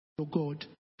your God.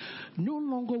 No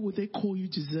longer will they call you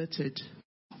deserted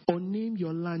or name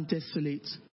your land desolate,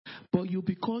 but you'll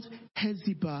be called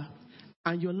Heziba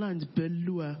and your land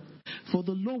Belua. For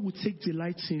the Lord will take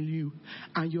delight in you,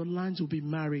 and your land will be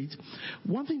married.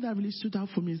 One thing that really stood out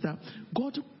for me is that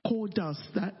God called us,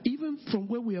 that even from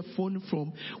where we are fallen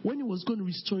from, when He was going to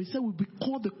restore, He said we'll be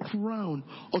called the crown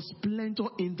of splendor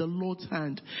in the Lord's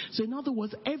hand. So in other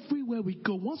words, everywhere we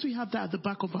go, once we have that at the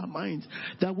back of our minds,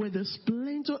 that we're the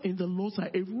splendor in the Lord's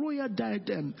hand, a royal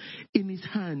diadem in His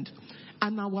hand,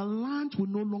 and our land will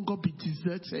no longer be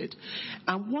deserted.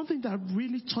 And one thing that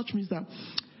really touched me is that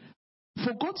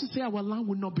for God to say our land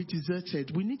will not be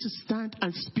deserted, we need to stand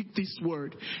and speak this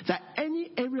word, that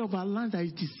any area of our land that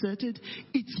is deserted,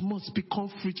 it must become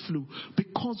fruitful,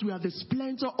 because we are the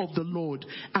splendor of the Lord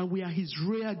and we are His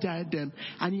royal diadem,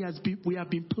 and we have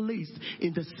been placed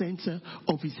in the center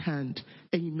of His hand.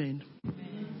 Amen.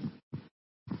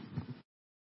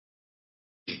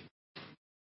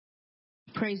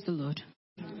 Praise the Lord.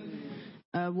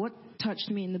 What touched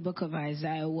me in the book of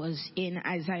Isaiah was in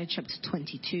Isaiah chapter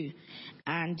 22,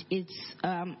 and it's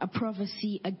a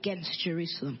prophecy against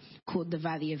Jerusalem called the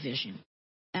Valley of Vision.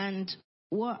 And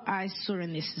what I saw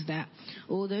in this is that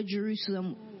although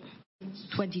Jerusalem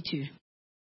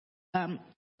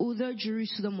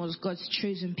was God's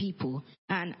chosen people,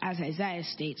 and as Isaiah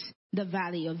states, the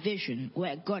Valley of Vision,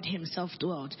 where God Himself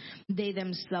dwelt, they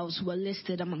themselves were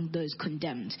listed among those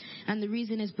condemned. And the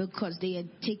reason is because they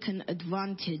had taken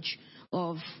advantage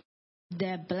of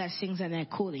their blessings and their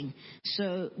calling.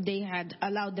 So they had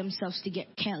allowed themselves to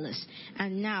get careless.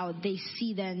 And now they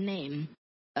see their name,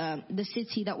 the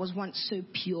city that was once so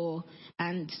pure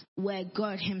and where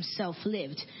God Himself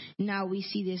lived. Now we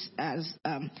see this as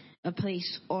a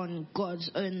place on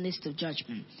God's own list of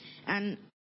judgment. And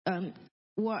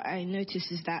what I notice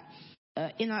is that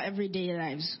in our everyday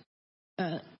lives,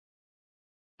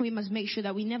 we must make sure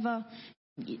that we never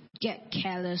get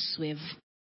careless with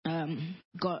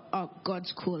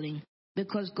God's calling,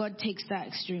 because God takes that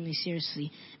extremely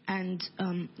seriously. And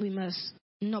we must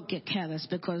not get careless,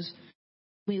 because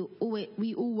we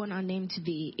all want our name to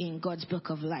be in God's book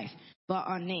of life. But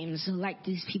our names, like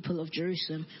these people of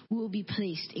Jerusalem, will be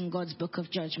placed in God's book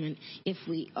of judgment if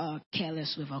we are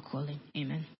careless with our calling.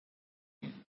 Amen.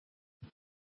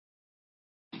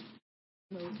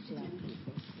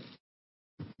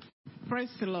 Praise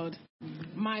the Lord.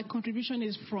 My contribution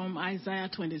is from Isaiah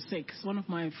 26, one of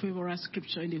my favorite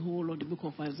scripture in the whole of the book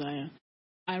of Isaiah.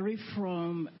 I read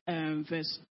from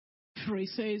verse 3. It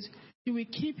says, "You will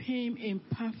keep him in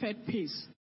perfect peace,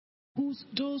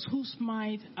 those whose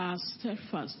mind are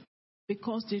steadfast,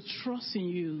 because they trust in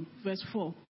you." Verse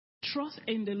 4, "Trust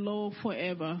in the Lord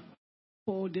forever,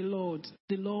 for the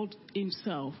Lord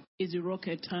Himself is the rock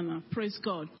eternal." Praise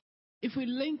God. If we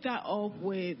link that up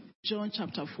with John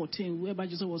chapter 14, whereby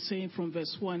Jesus was saying from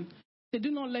verse 1, "Say, do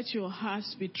not let your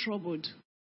hearts be troubled.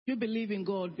 You believe in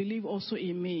God, believe also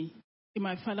in me. In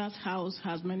my Father's house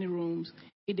has many rooms.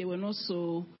 If they were not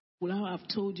so, would I have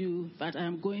told you that I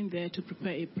am going there to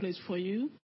prepare a place for you?"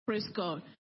 Praise God.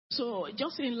 So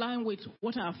just in line with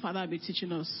what our Father has been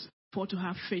teaching us, for to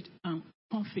have faith and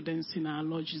confidence in our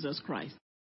Lord Jesus Christ.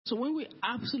 So when we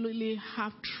absolutely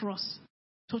have trust,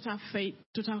 total faith,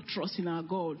 total trust in our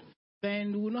God,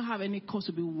 then we will not have any cause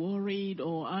to be worried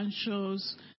or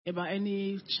anxious about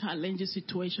any challenging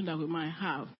situation that we might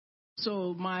have.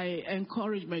 So my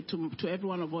encouragement to every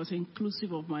one of us,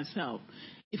 inclusive of myself,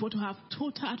 is for to have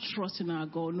total trust in our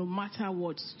God, no matter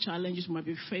what challenges we might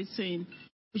be facing.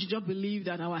 We should just believe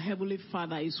that our Heavenly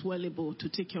Father is well able to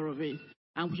take care of it,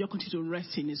 and we just continue to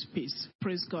rest in His peace.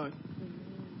 Praise God.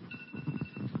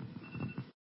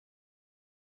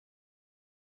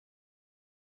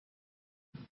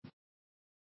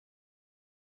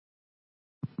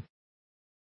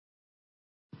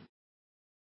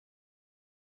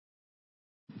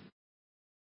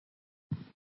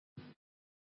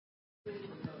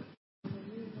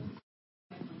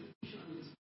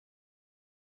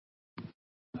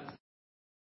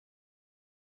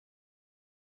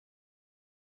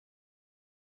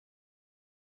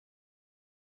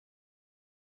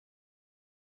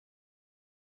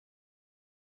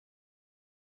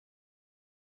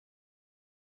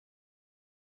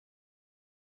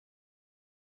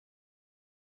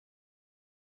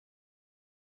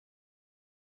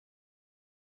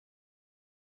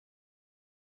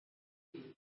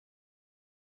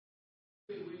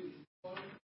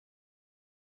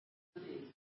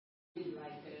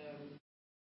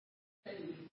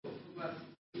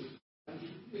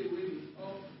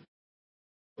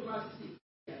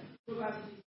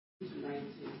 To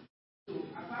 19. So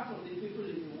apart from the people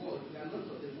in the world, we are not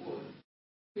of the world.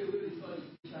 Pray away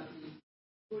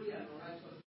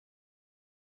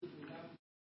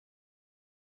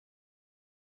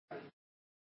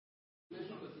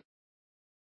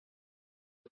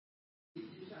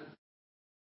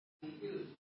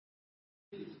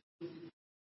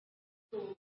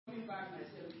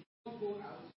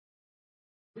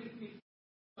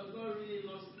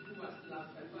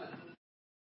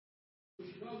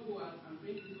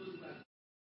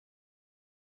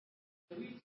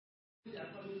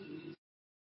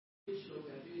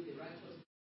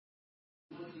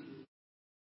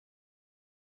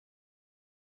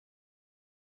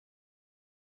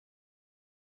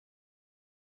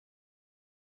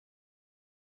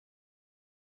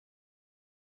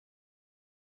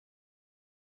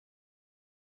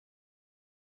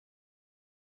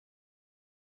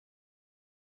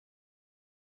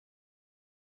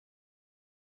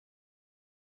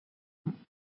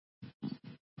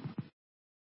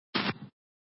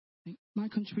My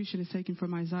contribution is taken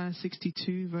from Isaiah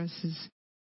 62, verses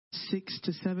 6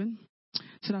 to 7.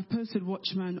 So I've posted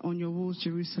watchmen on your walls,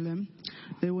 Jerusalem.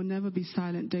 They will never be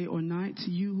silent day or night.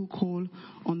 You who call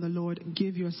on the Lord,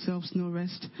 give yourselves no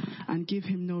rest, and give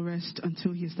him no rest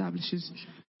until he establishes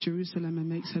Jerusalem and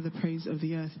makes her the praise of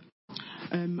the earth.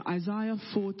 Isaiah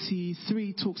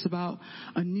 43 talks about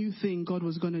a new thing God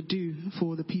was going to do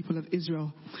for the people of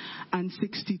Israel. And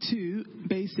 62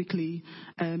 basically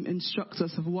instructs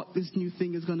us of what this new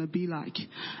thing is going to be like.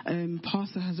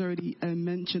 Pastor has already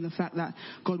mentioned the fact that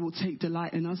God will take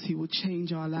delight in us. He will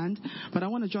change our land. But I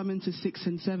want to jump into 6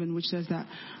 and 7, which says that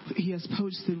he has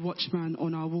posted watchmen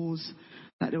on our walls,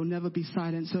 that they'll never be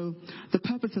silent. So the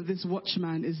purpose of this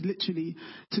watchman is literally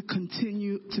to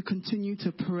continue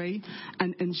to pray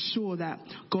and ensure that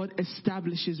God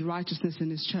establishes righteousness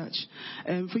in his church.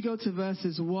 If we go to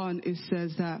verses 1, it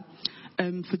says that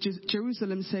for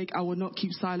Jerusalem's sake, I will not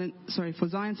keep silent. Sorry, for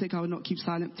Zion's sake, I will not keep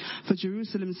silent. For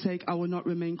Jerusalem's sake, I will not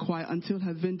remain quiet until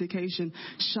her vindication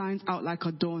shines out like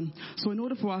a dawn. So in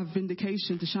order for our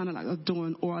vindication to shine out like a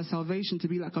dawn, or our salvation to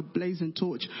be like a blazing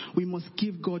torch, we must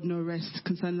give God no rest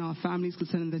concerning our families,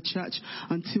 concerning the church,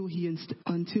 until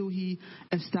he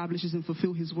establishes and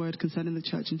fulfill his word concerning the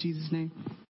church, in Jesus' name.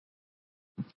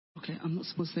 Okay, I'm not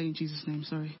supposed to say in Jesus' name,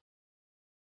 sorry.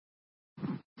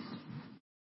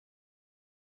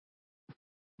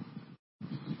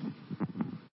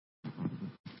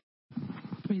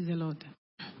 Praise the Lord.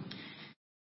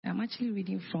 I'm actually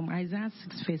reading from Isaiah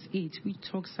 6 verse 8, which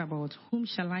talks about whom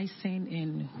shall I send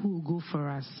and who will go for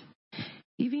us.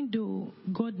 Even though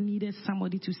God needed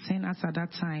somebody to send us at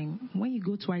that time, when you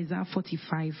go to Isaiah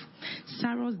 45,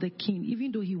 Cyrus the king,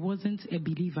 even though he wasn't a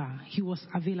believer, he was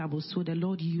available, so the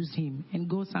Lord used him and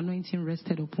God's anointing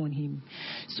rested upon him.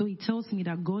 So it tells me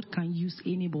that God can use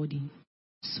anybody.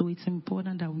 So it's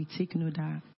important that we take note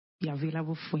that be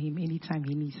available for him anytime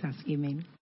he needs us. Amen.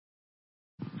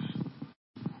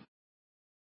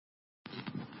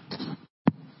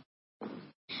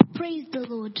 Praise the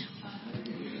Lord.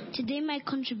 Today my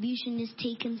contribution is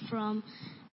taken from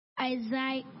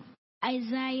Isaiah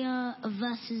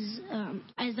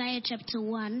chapter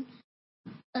 1,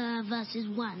 verses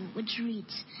 1, which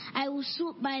reads, I was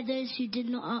sought by those who did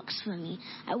not ask for me.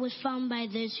 I was found by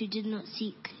those who did not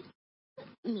seek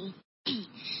me.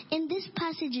 In this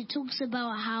passage, it talks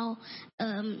about how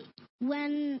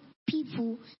when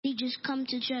people, they just come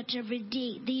to church every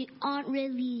day, they aren't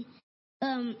really,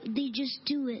 they just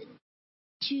do it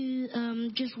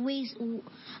to just waste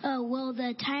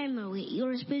their time away.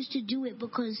 You're supposed to do it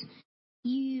because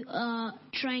you are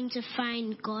trying to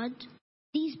find God.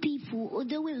 These people,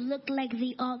 although it looked like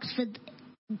they asked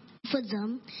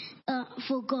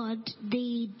for God,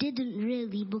 they didn't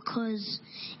really, because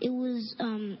it was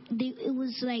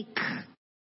like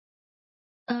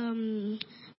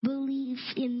belief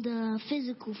in the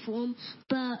physical form,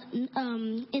 but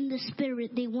in the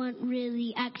spirit they weren't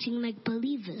really acting like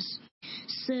believers.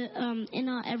 So in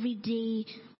our everyday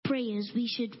prayers, we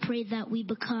should pray that we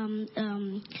become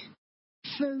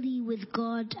fully with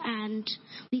God, and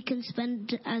we can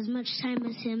spend as much time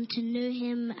as him to know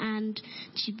him and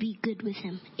to be good with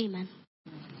him. Amen.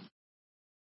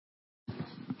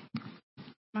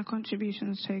 My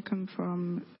contribution is taken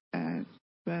from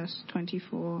verse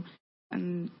 24,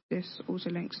 and this also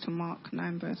links to Mark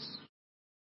 9,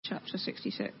 chapter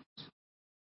 66,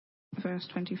 verse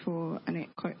 24, and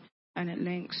it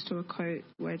links to a quote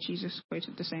where Jesus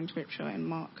quoted the same scripture in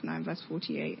Mark 9, verse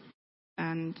 48,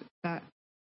 and that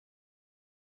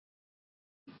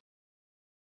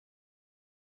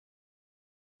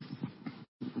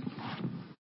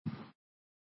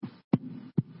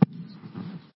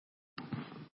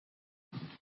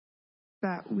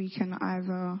we can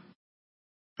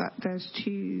that there's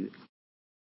two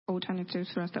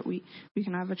alternatives for us, that we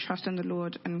can either trust in the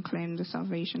Lord and claim the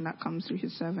salvation that comes through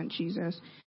his servant Jesus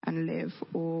and live,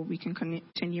 or we can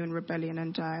continue in rebellion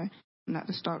and die. And that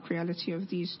the stark reality of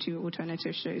these two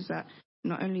alternatives shows that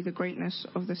not only the greatness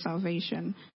of the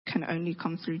salvation can only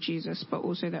come through Jesus, but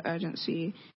also the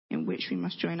urgency in which we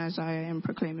must join Isaiah in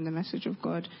proclaiming the message of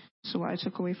God. So what I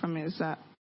took away from it is that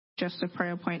just a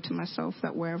prayer point to myself,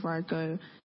 that wherever I go,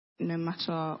 no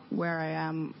matter where I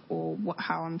am or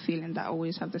how I'm feeling, that I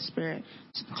always have the spirit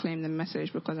to proclaim the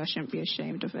message, because I shouldn't be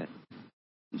ashamed of it.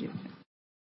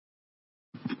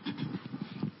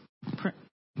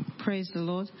 Praise the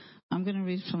Lord. I'm going to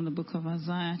read from the book of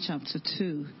Isaiah chapter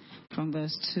 2 from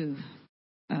verse 2.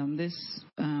 This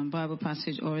Bible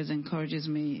passage always encourages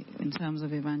me in terms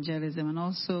of evangelism, and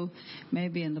also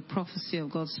maybe in the prophecy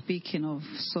of God speaking of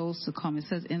souls to come. It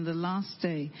says, in the last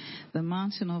day, the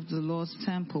mountain of the Lord's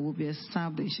temple will be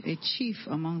established, a chief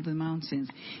among the mountains.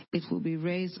 It will be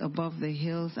raised above the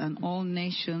hills, and all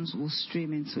nations will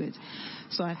stream into it.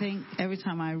 So I think every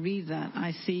time I read that,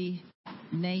 I see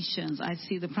nations. I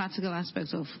see the practical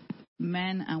aspects of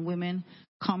men and women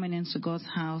coming into God's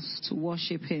house to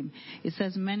worship Him. It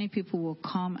says many people will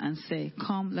come and say,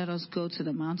 come, let us go to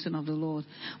the mountain of the Lord.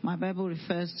 My Bible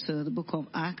refers to the book of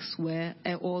Acts, where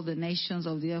all the nations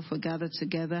of the earth were gathered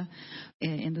together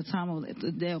in the time of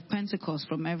the day of Pentecost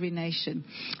from every nation.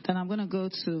 Then I'm going to go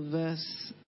to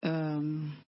verse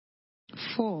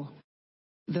 4,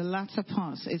 the latter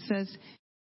part. It says,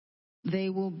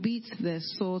 they will beat their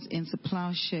swords into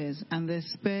plowshares and their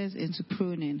spears into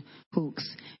pruning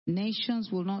hooks.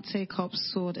 Nations will not take up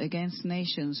sword against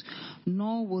nations,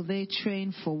 nor will they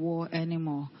train for war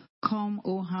anymore. Come,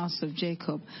 O house of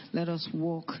Jacob, let us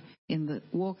walk in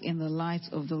the light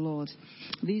of the Lord.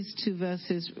 These two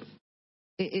verses,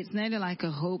 it's nearly like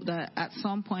a hope that at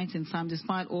some point in time,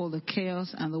 despite all the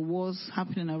chaos and the wars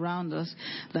happening around us,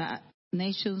 that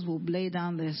nations will lay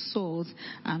down their swords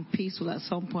and peace will at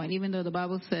some point, even though the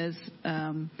Bible says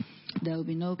there will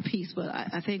be no peace. But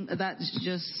I think that's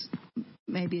just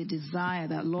maybe a desire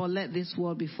that, Lord, let this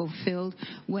word be fulfilled,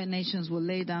 where nations will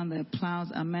lay down their plows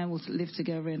and men will live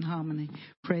together in harmony.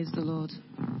 Praise the Lord.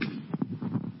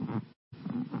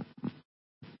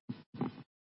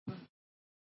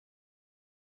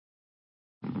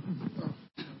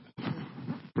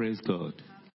 Praise God.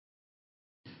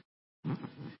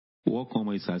 Welcome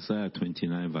is Isaiah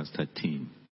 29 verse 13.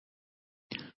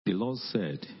 The Lord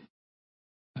said,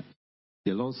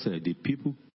 the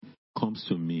people comes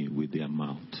to me with their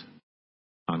mouth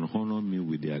and honor me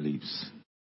with their lips,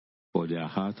 but their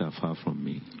hearts are far from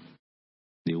me.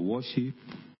 The worship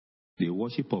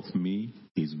of me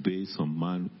is based on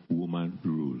man-woman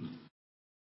rule.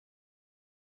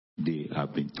 They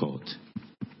have been taught.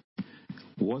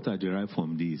 What I derive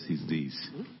from this is this.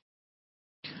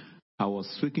 I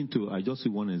just see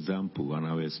one example and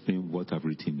I'll explain what I've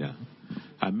written down.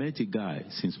 I met a guy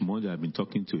since Monday. I've been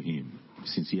talking to him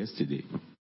since yesterday,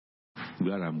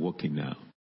 where I'm working now.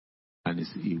 And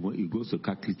he goes to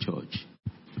Catholic Church.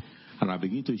 And I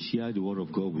begin to share the word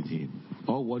of God with him.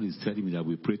 All what he's telling me that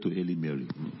we pray to Holy Mary,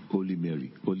 Holy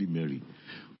Mary, Holy Mary.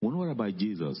 Well, what about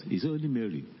Jesus? He said, Holy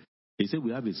Mary. He said,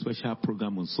 we have a special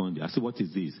program on Sunday. I said, what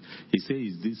is this? He said,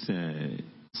 it's this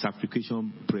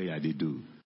supplication prayer they do.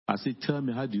 I said, tell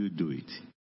me, how do you do it?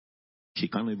 She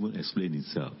can't even explain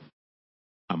itself.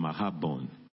 I'm a heartburn.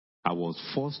 I was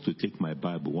forced to take my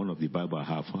Bible, one of the Bible I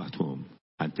have at home,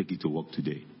 and take it to work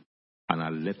today. And I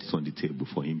left it on the table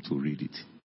for him to read it.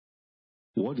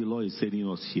 What the Lord is saying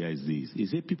us here is this. He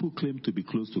said people claim to be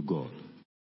close to God,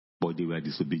 but they were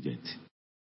disobedient.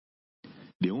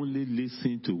 They only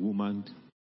listen to woman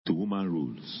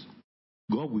rules.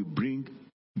 God will bring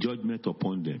judgment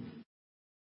upon them.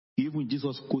 Even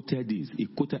Jesus quoted this. He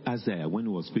quoted Isaiah when he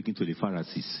was speaking to the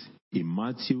Pharisees in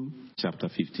Matthew chapter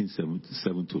 15,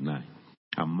 7 to 9,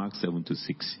 and Mark 7 to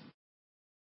 6.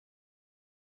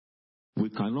 We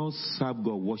cannot serve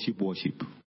God worship.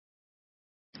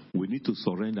 We need to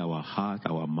surrender our heart,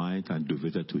 our mind, and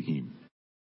devote it to Him.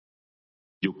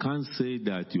 You can't say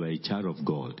that you are a child of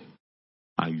God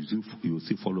and you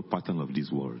still follow pattern of this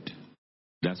world.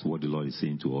 That's what the Lord is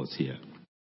saying to us here.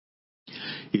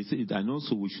 He said, and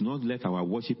also we should not let our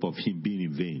worship of Him be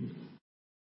in vain.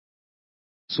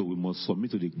 So we must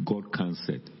submit to the God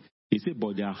concept. He said,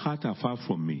 but their hearts are far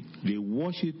from me. They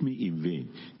worship me in vain.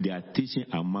 They are teaching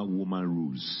among woman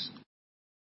rules.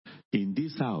 In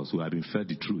this house, we have been fed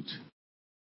the truth.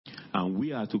 And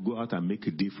we are to go out and make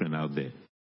a difference out there.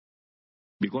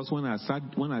 Because when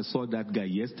I saw that guy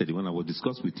yesterday, when I was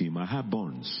discussing with him, I had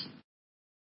burns.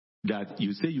 That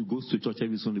you say you go to church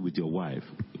every Sunday with your wife,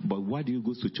 but why do you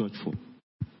go to church for?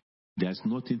 There's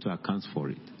nothing to account for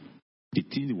it. The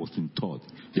thing that was been taught,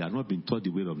 they have not been taught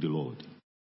the way of the Lord.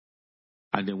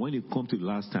 And then when it come to the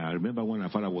last time, I remember when our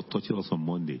father was touching us on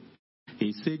Monday,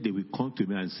 he said they will come to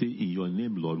me and say, in your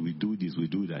name, Lord, we do this, we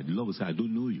do that. The Lord will say, I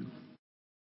don't know you.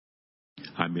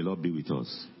 And may Lord be with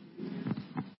us.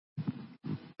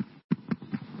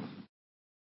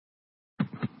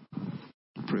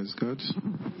 Praise God.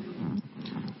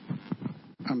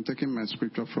 I'm taking my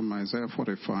scripture from Isaiah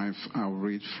 45. I'll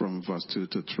read from verse 2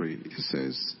 to 3. It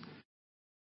says,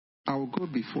 I will go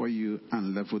before you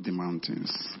and level the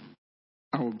mountains.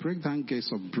 I will break down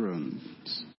gates of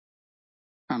bronze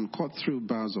and cut through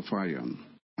bars of iron.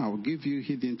 I will give you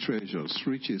hidden treasures,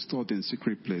 riches stored in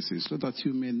secret places, so that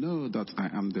you may know that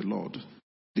I am the Lord,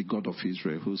 the God of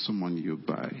Israel, who summoned you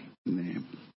by name.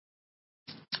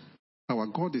 Our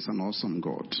God is an awesome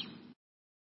God.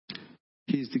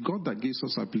 He is the God that gives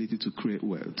us ability to create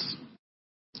wealth.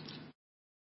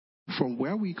 From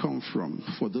where we come from,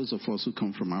 for those of us who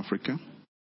come from Africa,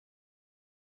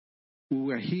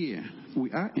 we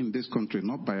are in this country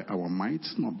not by our might,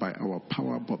 not by our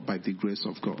power, but by the grace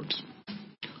of God.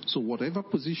 So whatever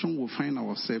position we find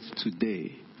ourselves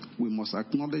today, we must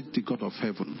acknowledge the God of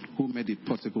heaven who made it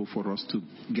possible for us to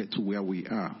get to where we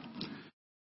are.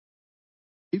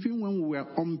 Even when we were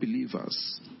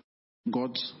unbelievers,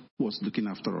 God was looking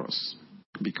after us.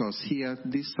 Because here,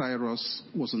 this Cyrus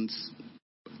wasn't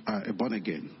born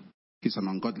again. He's an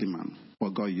ungodly man,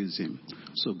 but God used him.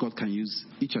 So God can use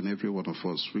each and every one of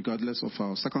us, regardless of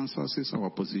our circumstances, our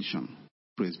position.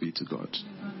 Praise be to God.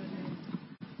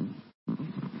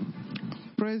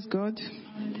 Praise God.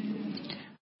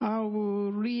 I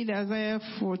will read Isaiah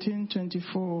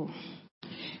 14:24.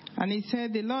 And it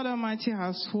said, the Lord Almighty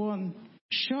has sworn,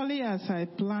 surely as I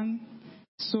plan,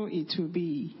 so it will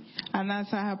be. And as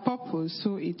I have purposed,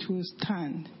 so it will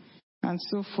stand. And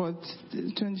so forth.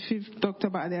 25th talked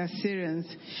about the Assyrians.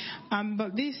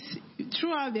 But this,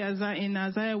 throughout in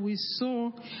Isaiah, we saw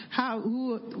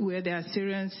who were the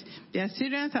Assyrians. The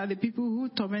Assyrians are the people who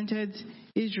tormented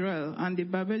Israel, and the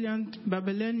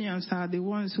Babylonians are the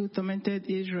ones who tormented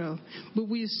Israel. But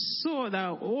we saw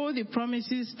that all the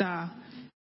promises that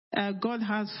God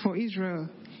has for Israel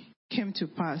came to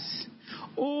pass.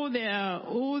 All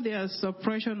their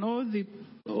suppression,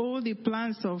 all the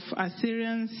plans of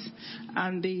Assyrians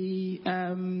and the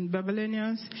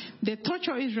Babylonians, they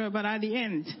torture Israel, but at the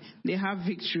end, they have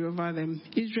victory over them.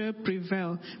 Israel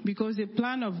prevail because the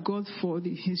plan of God for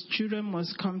his children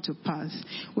must come to pass.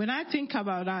 When I think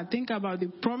about that, I think about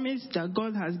the promise that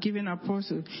God has given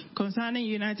Apostle concerning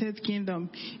United Kingdom.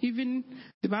 Even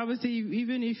the Bible says,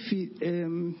 even if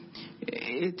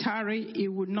it tarry, it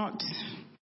would not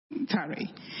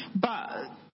tarry. But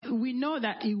we know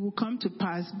that it will come to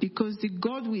pass because the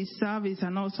God we serve is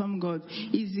an awesome God.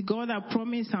 He's the God that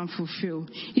promised and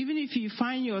fulfilled. Even if you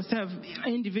find yourself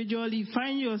individually,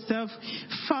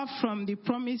 far from the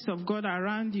promise of God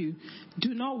around you,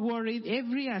 do not worry.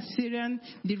 Every Assyrian,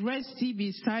 the Red Sea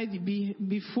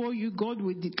before you, God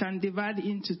can divide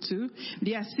into two.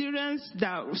 The Assyrians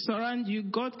that surround you,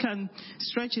 God can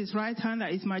stretch his right hand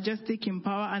that is majestic in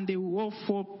power, and they will all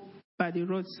fall by the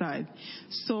roadside.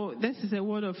 So this is a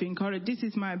word of encouragement. This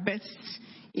is my best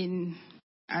in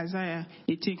Isaiah.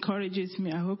 It encourages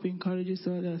me. I hope it encourages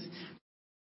others.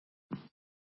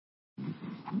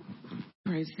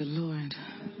 Praise the Lord.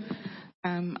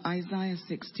 Isaiah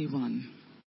 61.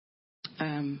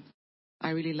 I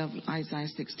really love Isaiah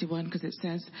 61 because it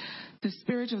says, the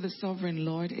Spirit of the Sovereign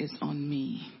Lord is on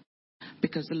me,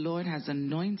 because the Lord has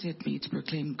anointed me to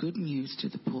proclaim good news to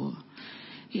the poor.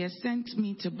 He has sent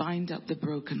me to bind up the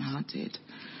brokenhearted,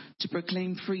 to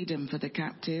proclaim freedom for the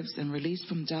captives and release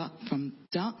from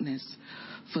darkness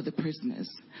for the prisoners.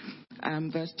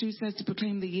 Verse 2 says to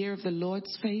proclaim the year of the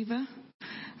Lord's favor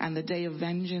and the day of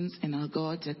vengeance in our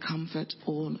God, to comfort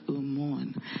all who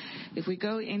mourn. If we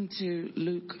go into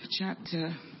Luke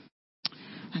chapter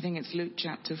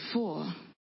 4,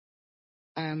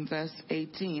 verse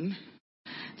 18.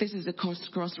 This is a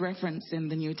cross-reference in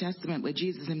the New Testament where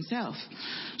Jesus himself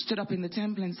stood up in the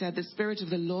temple and said, the Spirit of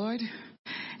the Lord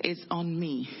is on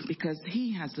me because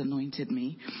he has anointed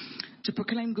me to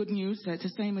proclaim good news. So it's the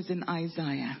same as in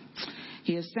Isaiah.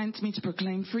 He has sent me to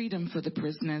proclaim freedom for the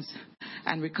prisoners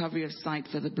and recovery of sight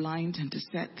for the blind, and to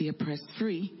set the oppressed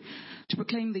free, to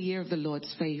proclaim the year of the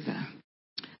Lord's favor.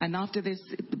 And after this,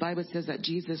 the Bible says that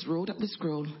Jesus rolled up the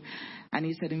scroll, and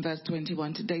he said in verse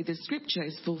 21, today the scripture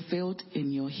is fulfilled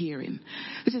in your hearing.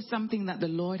 This is something that the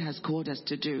Lord has called us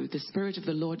to do. The Spirit of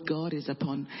the Lord God is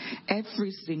upon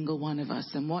every single one of us.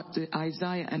 And what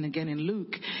Isaiah, and again in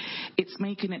Luke, it's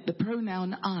making it the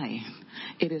pronoun I.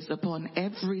 It is upon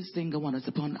every single one. It's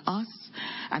upon us.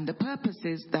 And the purpose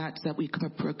is that we can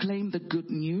proclaim the good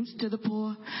news to the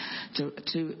poor,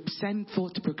 to send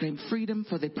forth to proclaim freedom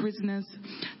for the prisoners,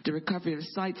 the recovery of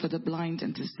sight for the blind,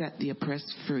 and to set the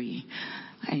oppressed free.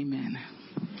 Amen.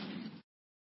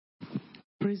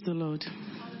 Praise the Lord.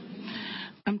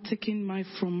 I'm taking mine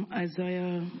from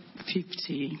Isaiah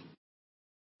 50,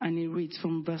 and it reads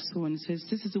from verse 1. It says,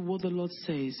 this is what the Lord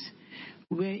says.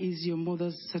 Where is your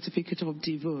mother's certificate of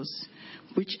divorce,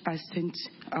 which I sent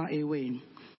her away?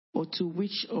 Or to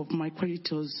which of my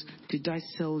creditors did I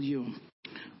sell you?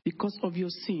 Because of your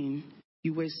sin,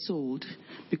 you were sold.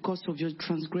 Because of your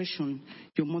transgression,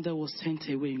 your mother was sent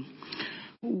away.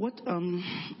 what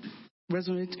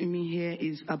resonates in me here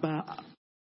is about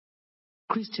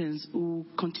Christians who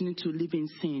continue to live in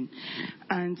sin,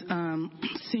 and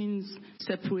sins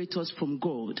separate us from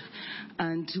God.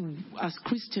 And as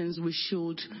Christians, we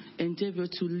should endeavor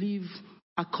to live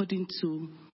according to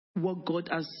what God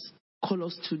has called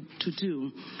us to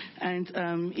do. And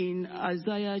in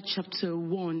Isaiah chapter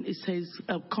 1, it says,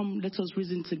 "Come, let us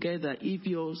reason together. If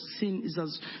your sin is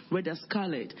as red as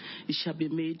scarlet, it shall be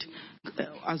made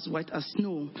as white as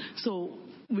snow." So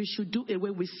we should do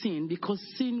away with sin, because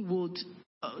sin would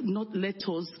not let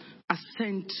us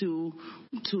ascend to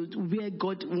where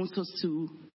God wants us to,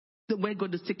 where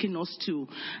God is taking us to.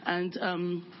 And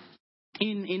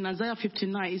in Isaiah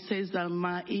 59, it says that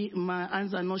my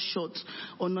hands are not shut,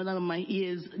 or neither my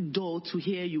ears dull to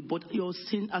hear you, but your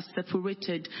sin has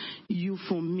separated you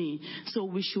from me. So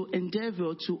we should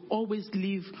endeavor to always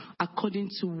live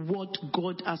according to what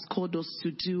God has called us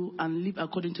to do, and live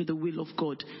according to the will of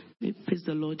God. Praise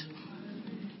the Lord.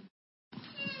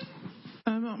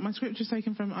 My scripture is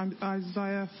taken from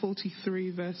Isaiah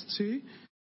 43, verse 2.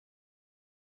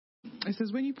 It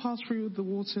says, "When you pass through the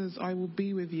waters, I will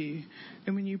be with you.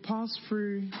 And when you pass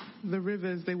through the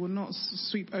rivers, they will not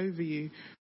sweep over you.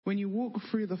 When you walk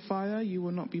through the fire, you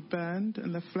will not be burned,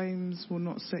 and the flames will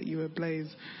not set you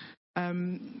ablaze."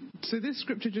 So this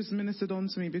scripture just ministered on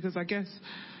to me, because I guess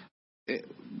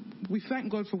we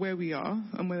thank God for where we are,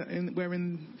 and we're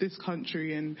in this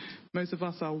country, and most of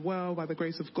us are well by the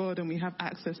grace of God, and we have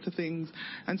access to things.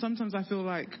 And sometimes I feel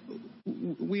like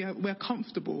we're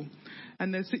comfortable,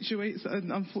 and there's situations,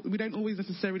 and we don't always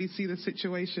necessarily see the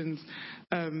situations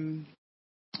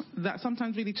that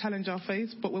sometimes really challenge our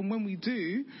faith. But when we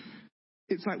do,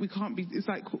 it's like we can't be. It's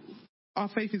like our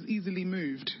faith is easily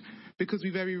moved, because we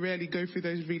very rarely go through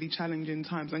those really challenging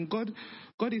times. And God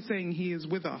is saying He is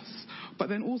with us. But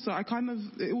then also,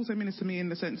 it also means to me in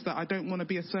the sense that I don't want to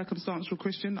be a circumstantial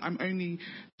Christian. I'm only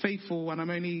faithful and I'm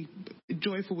only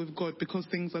joyful with God because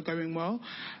things are going well.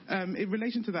 In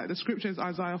relation to that, the scripture is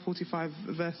Isaiah 45,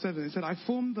 verse 7. It said, "I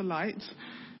form the light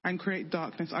and create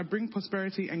darkness. I bring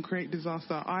prosperity and create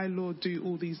disaster. I, Lord, do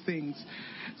all these things."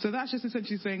 So that's just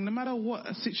essentially saying no matter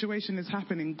what situation is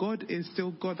happening, God is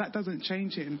still God. That doesn't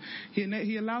change Him.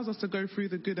 He allows us to go through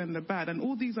the good and the bad. And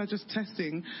all these are just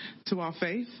testing to our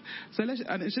faith. So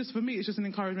and it's just, for me, it's just an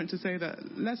encouragement to say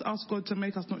that let's ask God to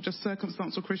make us not just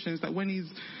circumstantial Christians, that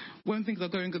when things are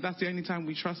going good, that's the only time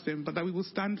we trust Him, but that we will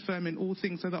stand firm in all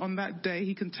things, so that on that day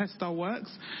He can test our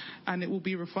works and it will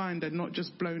be refined and not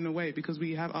just blown away, because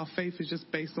our faith is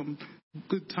just based on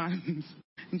good times.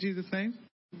 In Jesus' name.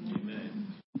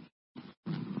 Amen.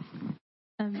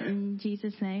 In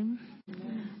Jesus' name.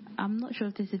 I'm not sure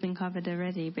if this has been covered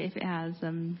already, but if it has,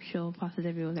 I'm sure Pastor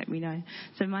Debbie will let me know.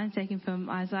 So mine's taken from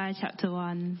Isaiah chapter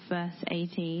 1, verse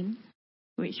 18,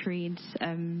 which reads,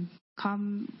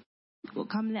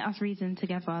 Come, let us reason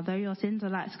together. Though your sins are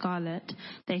like scarlet,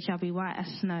 they shall be white as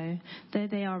snow. Though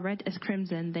they are red as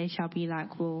crimson, they shall be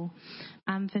like wool.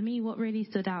 And for me, what really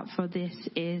stood out for this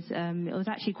is it was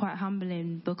actually quite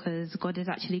humbling, because God is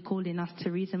actually calling us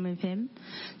to reason with Him.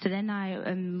 So then I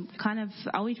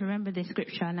always remember this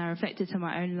scripture, and I reflected to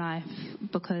my own life,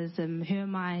 because who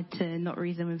am I to not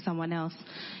reason with someone else?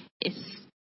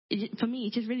 For me,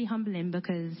 it's just really humbling,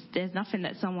 because there's nothing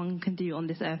that someone can do on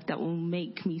this earth that will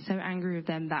make me so angry with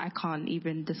them that I can't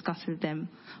even discuss with them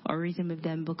or reason with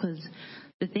them, because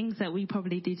the things that we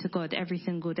probably do to God every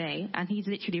single day, and He's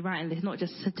literally writing this not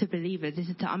just to believers, this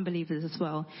is to unbelievers as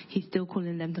well. He's still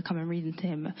calling them to come and reason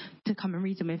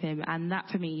with Him, and that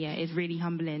for me, is really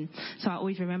humbling. So I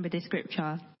always remember this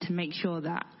scripture to make sure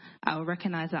that I'll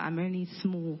recognize that I'm only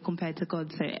small compared to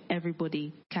God, so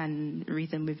everybody can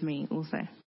reason with me also.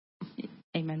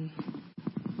 Amen.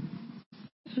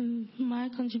 My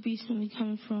contribution will be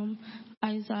coming from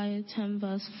Isaiah 10,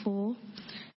 verse 4.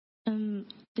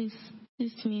 This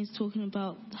to me is talking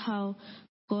about how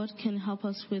God can help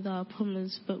us with our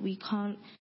problems, but we can't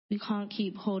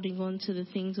keep holding on to the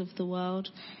things of the world,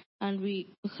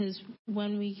 because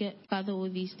when we gather all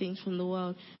these things from the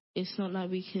world, it's not like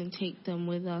we can take them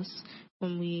with us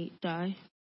when we die.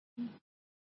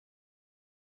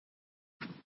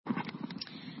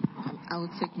 I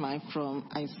will take mine from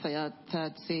Isaiah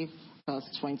 30,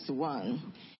 verse 21.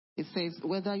 It says,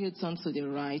 "Whether you turn to the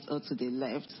right or to the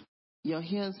left, your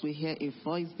ears will hear a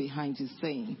voice behind you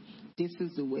saying, 'This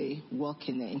is the way, walk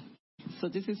in it.'" So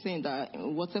this is saying that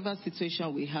whatever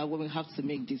situation we have, when we have to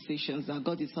make decisions, that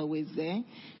God is always there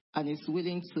and is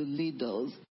willing to lead us.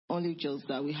 Only just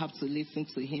that we have to listen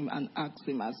to Him and ask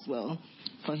Him as well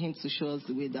for Him to show us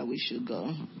the way that we should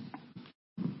go.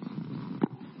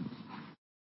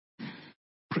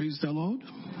 Praise the Lord.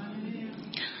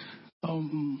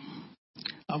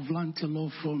 I've learned a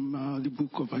lot from the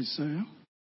book of Isaiah,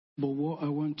 but what I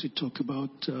want to talk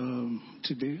about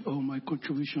today, or my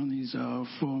contribution, is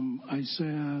from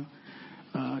Isaiah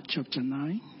chapter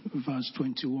 9, verse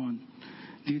 21.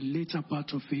 The later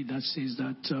part of it that says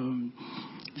that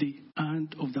the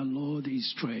hand of the Lord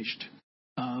is stretched.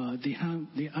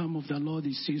 The arm of the Lord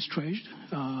is still stretched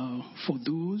for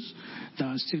those that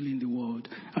are still in the world.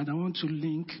 And I want to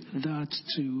link that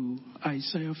to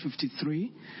Isaiah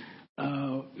 53.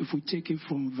 If we take it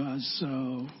from verse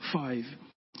 5,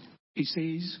 it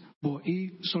says,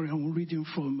 I'm reading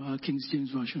from King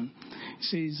James Version. It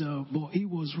says, but he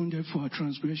was wounded for our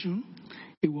transgression,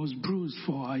 he was bruised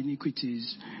for our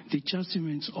iniquities. The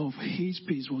chastisement of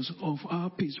our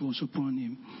peace was upon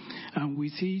him, and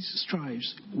with his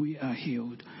stripes we are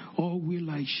healed. All we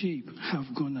like sheep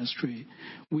have gone astray.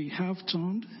 We have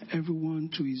turned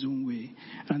everyone to his own way,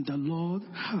 and the Lord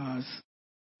hath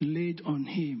laid on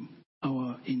him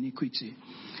our iniquity.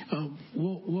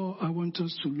 What I want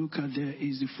us to look at there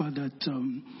is the fact that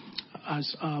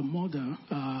as our mom,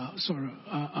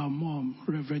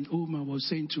 Reverend Oma, was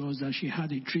saying to us that she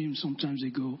had a dream sometimes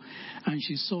ago, and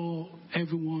she saw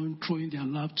everyone throwing their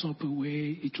laptop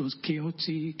away. It was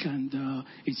chaotic, and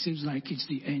it seems like it's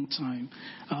the end time.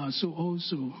 So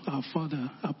also, our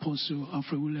father, Apostle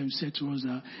Alfred Williams, said to us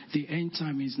that the end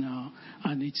time is now,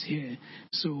 and it's here.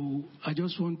 So I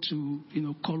just want to,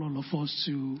 call all of us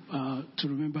to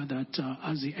remember that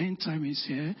as the end time is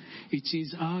here, it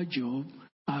is our job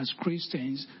as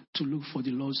Christians to look for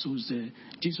the lost souls there.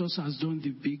 Jesus has done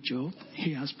the big job.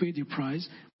 He has paid the price,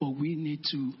 but we need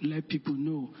to let people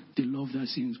know the love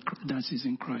that is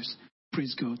in Christ.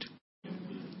 Praise God.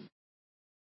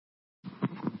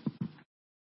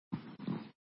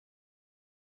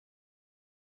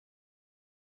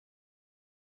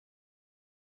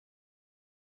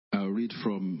 I'll read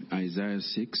from Isaiah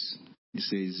 6. It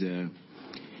says,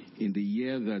 in the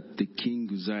year that the king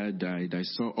Uzziah died, I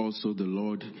saw also the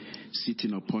Lord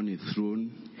sitting upon a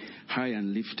throne, high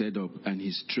and lifted up, and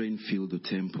his train filled the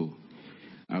temple.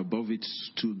 Above it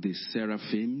stood the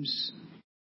seraphims.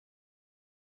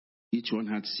 Each one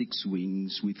had 6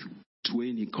 wings. With 2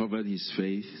 he covered his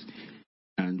face,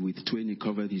 and with 2 he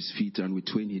covered his feet, and with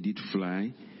 2 he did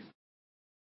fly.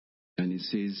 And it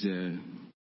says,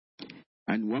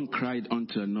 and one cried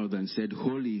unto another and said,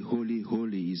 Holy, holy,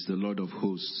 holy is the Lord of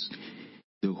hosts.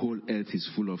 The whole earth is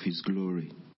full of his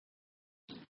glory.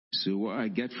 So what I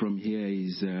get from here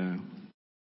is,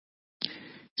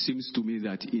 seems to me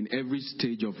that in every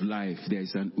stage of life,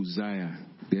 there's an Uzziah.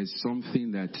 There's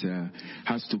something that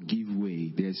has to give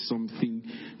way. There's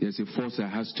a force that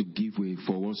has to give way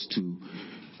for us to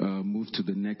move to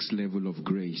the next level of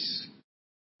grace.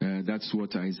 That's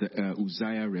what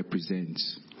Uzziah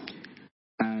represents.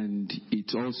 And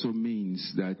it also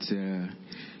means that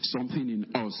something in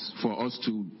us, for us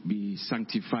to be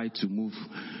sanctified, to move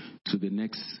to the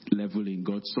next level in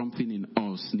God, something in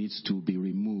us needs to be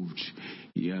removed.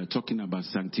 Talking about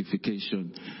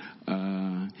sanctification,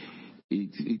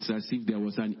 it's as if there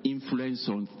was an influence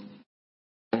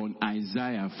on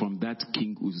Isaiah from that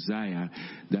King Uzziah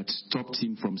that stopped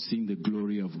him from seeing the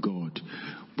glory of God.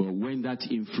 But when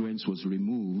that influence was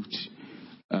removed,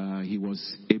 he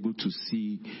was able to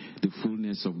see the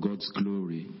fullness of God's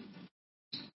glory.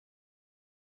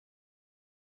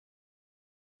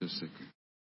 Just a second.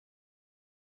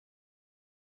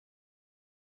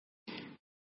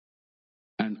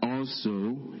 And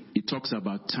also, it talks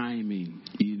about timing.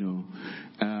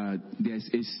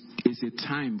 There's a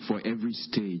time for every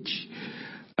stage.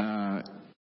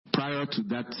 Prior to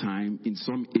that time, in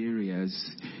some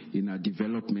areas in our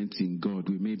development in God,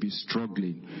 we may be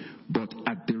struggling. But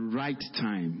at the right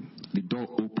time, the door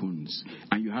opens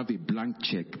and you have a blank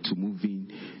check to move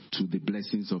in to the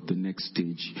blessings of the next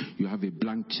stage. You have a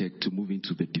blank check to move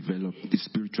into the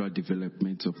spiritual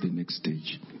development of the next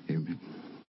stage. Amen.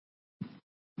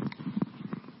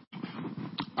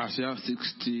 Isaiah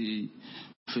 60,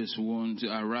 verse 1,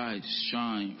 arise,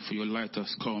 shine, for your light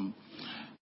has come.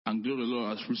 And glory of the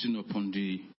Lord has risen upon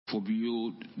thee. For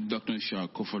behold, darkness shall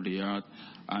cover the earth,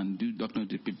 and do darkness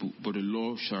the people. But the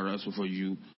Lord shall rise over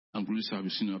you, and glory shall be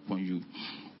seen upon you.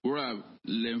 What I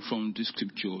learned from this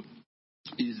scripture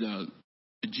is that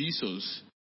Jesus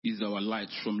is our light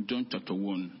from John chapter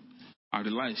 1. And the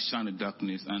light shine in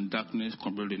darkness, and darkness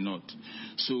comprehend it not.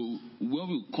 So when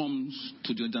we come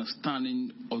to the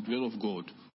understanding of the word of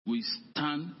God, we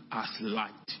stand as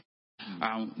light.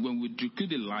 And when we decree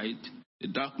the light, the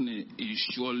darkness is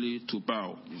surely to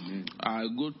bow. Amen. I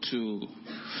go to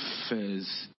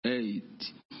verse 8.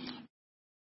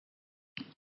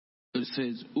 It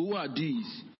says, who are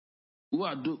these Who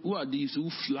are these who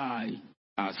fly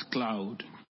as cloud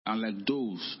and like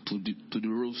doves to the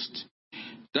roast?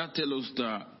 That tells us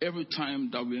that every time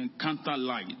that we encounter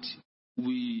light,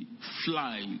 we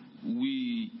fly,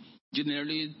 we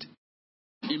generate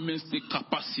immense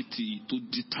capacity to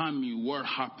determine what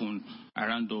happened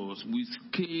around us. We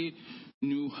scale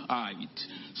new height.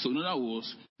 So in other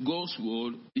words, God's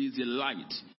word is a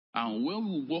light. And when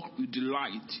we walk with the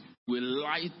light, we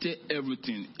light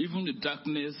everything. Even the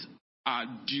darkness are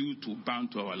due to burn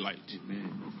to our light.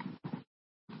 Amen.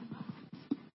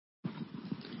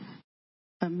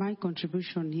 My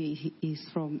contribution here is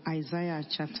from Isaiah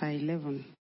chapter 11,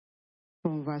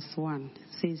 from verse 1. It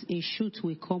says, a shoot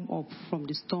will come up from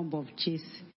the stump of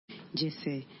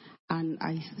Jesse. And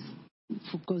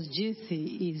because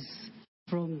Jesse is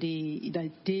from the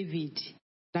David,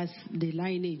 that's the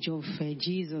lineage of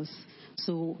Jesus.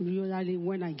 So usually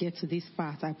when I get to this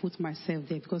part, I put myself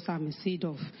there because I'm a seed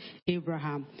of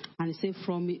Abraham. And it says,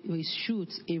 from his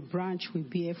shoot, a branch will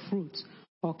bear fruit.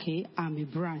 Okay, I'm a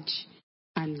branch.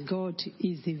 And God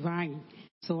is the vine.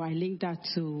 So I link that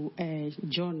to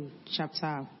John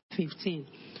chapter 15.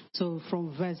 So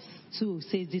from verse 2, it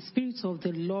says, the Spirit of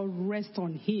the Lord rests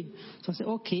on him. So I say,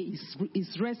 okay,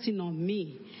 it's resting on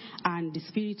me. And the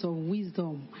Spirit of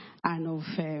wisdom and of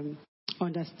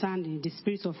understanding, the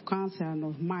Spirit of counsel and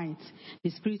of might,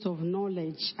 the Spirit of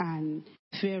knowledge and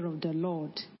fear of the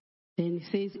Lord. Then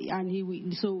it says, and he will,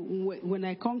 so when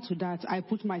I come to that, I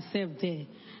put myself there.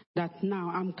 That now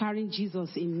I'm carrying Jesus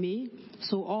in me,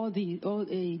 so all the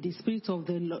Spirit of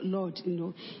the Lord,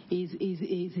 is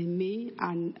in me,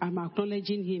 and I'm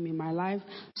acknowledging Him in my life.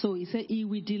 So He said He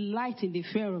will delight in the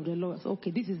fear of the Lord.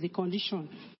 Okay, this is the condition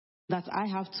that I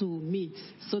have to meet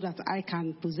so that I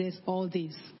can possess all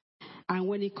this. And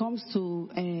when it comes to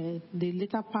the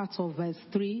later part of verse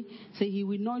 3, say he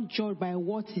will not judge by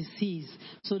what he sees.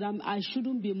 So that I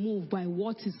shouldn't be moved by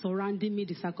what is surrounding me,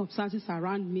 the circumstances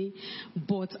around me,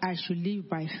 but I should live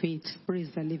by faith. Praise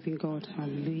the living God.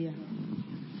 Hallelujah.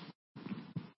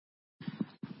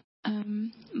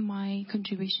 My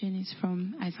contribution is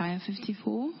from Isaiah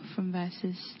 54, from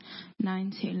verses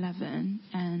 9 to 11,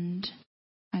 and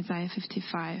Isaiah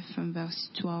 55, from verse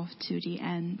 12 to the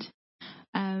end.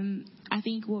 I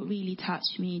think what really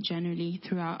touched me generally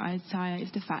throughout Isaiah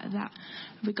is the fact that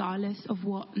regardless of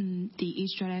what the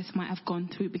Israelites might have gone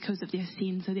through because of their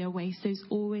sins or their ways, there's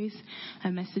always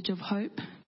a message of hope.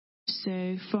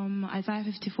 So from Isaiah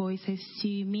 54, it says, to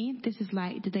me, this is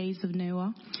like the days of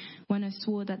Noah, when I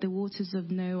swore that the waters of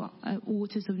Noah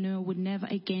would never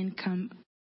again come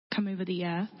over the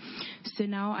earth. So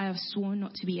now I have sworn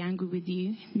not to be angry with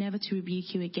you, never to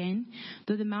rebuke you again.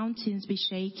 Though the mountains be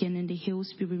shaken and the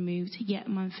hills be removed, yet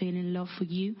my unfailing love for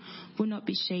you will not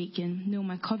be shaken, nor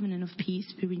my covenant of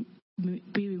peace be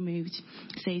removed,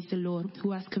 says the Lord,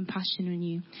 who has compassion on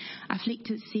you.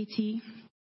 Afflicted city,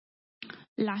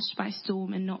 lashed by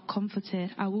storm and not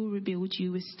comforted, I will rebuild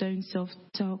you with stones of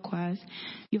turquoise,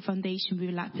 your foundation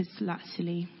with lapis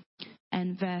lazuli.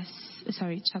 And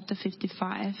chapter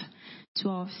 55,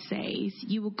 12 says,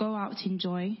 you will go out in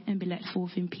joy and be led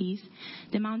forth in peace.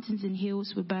 The mountains and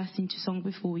hills will burst into song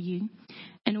before you,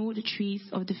 and all the trees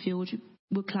of the field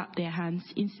will clap their hands.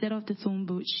 Instead of the thorn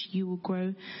bush, you will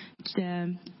grow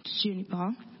the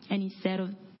juniper, and instead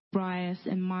of briars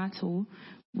and myrtle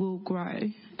will grow.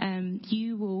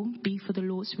 You will be for the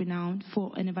Lord's renown,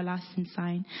 for an everlasting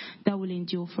sign that will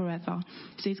endure forever.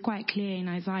 So it's quite clear in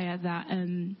Isaiah that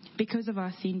because of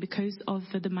our sin, because of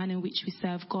the manner in which we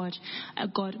serve God,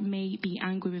 God may be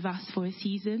angry with us for a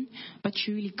season, but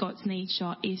truly God's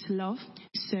nature is love.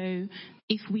 So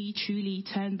if we truly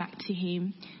turn back to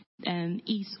Him,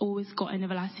 He's always got an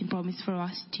everlasting promise for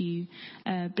us to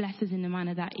bless us in the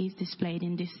manner that is displayed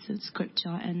in this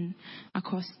scripture and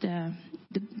across the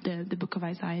book of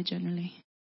Isaiah generally.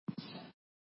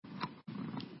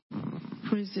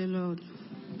 Praise the Lord.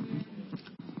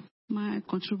 My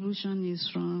contribution is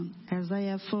from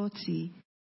Isaiah 40,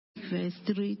 verse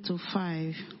 3 to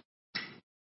 5.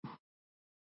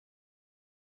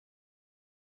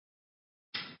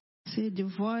 Say,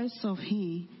 the voice of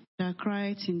him that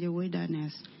cried in the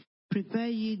wilderness, prepare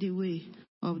ye the way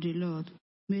of the Lord,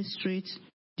 make straight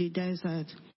the desert,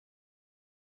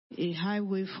 a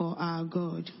highway for our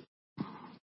God.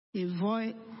 A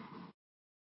voice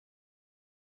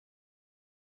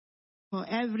for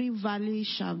every valley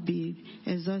shall be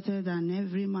exalted, and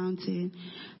every mountain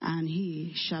and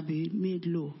hill shall be made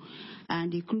low,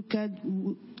 and the crooked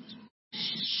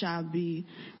shall be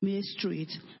made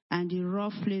straight, and the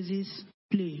rough places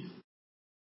plain.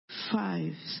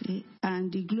 5,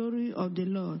 and the glory of the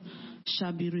Lord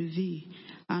shall be revealed,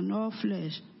 and all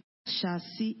flesh shall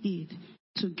see it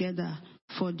together,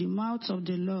 for the mouth of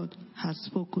the Lord has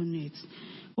spoken it.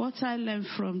 What I learned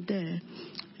from there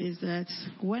is that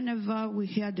whenever we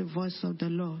hear the voice of the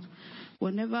Lord,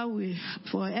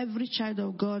 for every child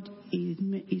of God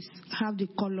is have the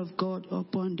call of God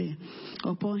upon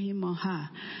him or her.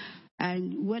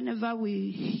 And whenever we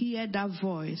hear that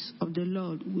voice of the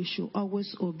Lord, we should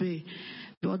always obey.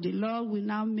 But the Lord will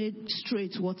now make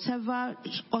straight whatever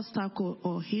obstacle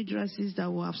or hindrances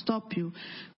that will have stopped you.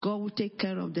 God will take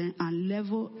care of them and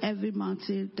level every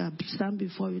mountain that stand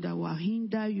before you that will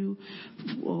hinder you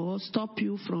or stop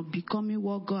you from becoming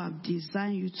what God has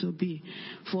designed you to be.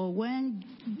 For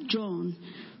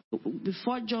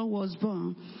before John was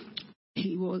born,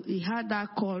 he had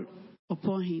that call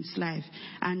upon his life,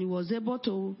 and he was able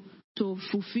to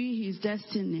fulfill his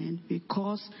destiny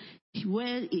because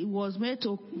when he was made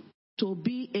to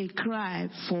be a cry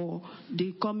for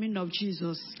the coming of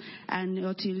Jesus, and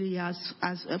until he has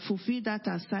fulfilled that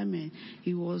assignment,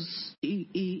 he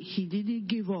didn't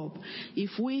give up.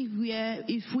 If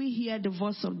we hear the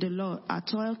voice of the Lord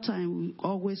at all times, we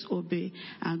always obey,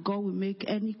 and God will make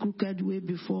any crooked way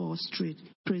before us straight.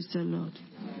 Praise the Lord.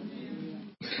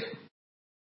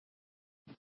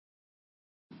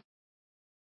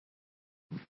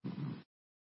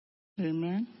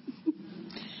 Amen.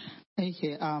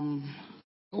 Okay,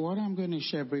 what I'm going to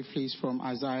share briefly is from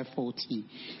Isaiah 40,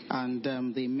 and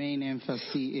the main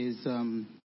emphasis is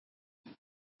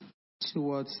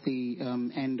towards the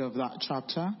end of that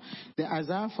chapter. The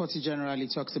Isaiah 40 generally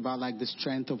talks about like the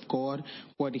strength of God,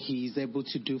 what he is able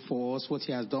to do for us, what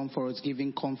he has done for us,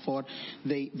 giving comfort,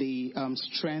 the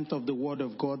strength of the word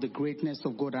of God, the greatness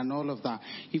of God, and all of that.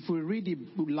 If we read it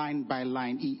line by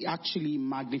line, he actually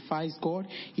magnifies God.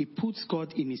 He puts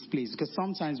God in his place, because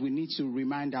sometimes we need to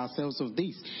remind ourselves of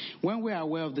this. When we are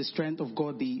aware of the strength of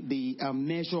God, the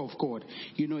measure of God,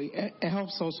 it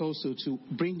helps us also to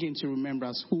bring into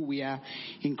remembrance who we are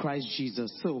in Christ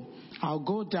Jesus. So I'll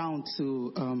go down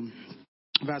to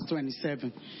verse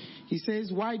 27. He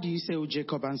says, "Why do you say, O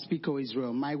Jacob, and speak, O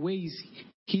Israel? My way is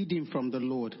hidden from the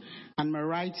Lord, and my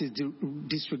right is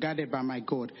disregarded by my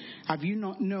God. Have you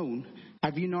not known?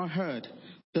 Have you not heard?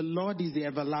 The Lord is the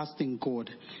everlasting God,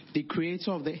 the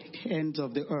creator of the ends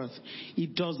of the earth. He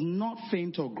does not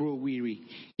faint or grow weary.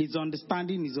 His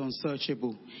understanding is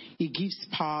unsearchable. He gives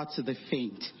power to the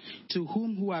faint. To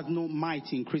who has no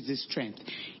might increases strength.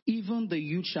 Even the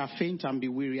youth shall faint and be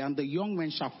weary, and the young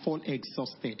men shall fall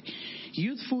exhausted."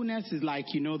 Youthfulness is like,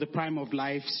 the prime of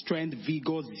life, strength,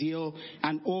 vigor, zeal,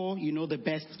 and all, the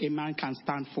best a man can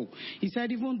stand for. He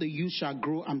said, even the youth shall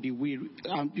grow and be weary,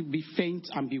 be faint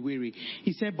and be weary.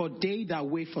 He said, but they that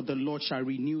wait for the Lord shall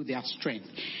renew their strength.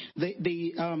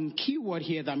 The key word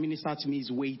here that ministered to me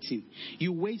is waiting.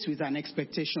 You wait with an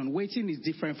expectation. Waiting is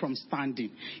different from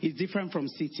standing. It's different from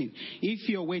sitting. If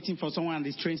you're waiting for someone at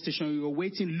the train station, you're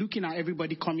waiting, looking at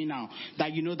everybody coming out,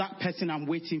 that that person I'm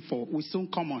waiting for will soon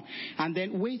come on. And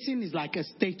then waiting is like a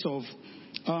state of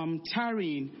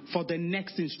tarrying for the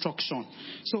next instruction.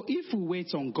 So if we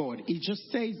wait on God, it just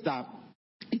says that,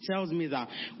 it tells me that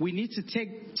we need to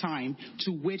take time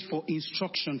to wait for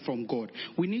instruction from God.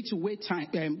 We need to wait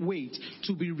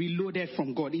to be reloaded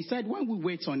from God. He said when we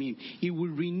wait on him, he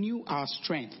will renew our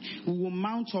strength. We will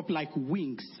mount up like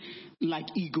wings, like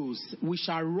eagles. We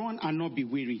shall run and not be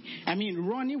weary. I mean,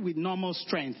 running with normal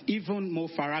strength, even Mo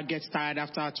Farah gets tired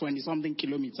after 20-something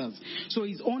kilometers. So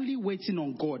he's only waiting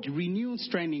on God, renewed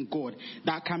strength in God,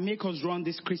 that can make us run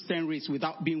this Christian race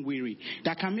without being weary,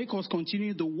 that can make us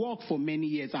continue the walk for many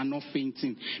years and not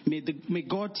fainting. May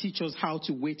God teach us how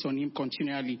to wait on him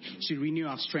continually to renew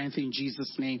our strength in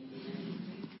Jesus' name.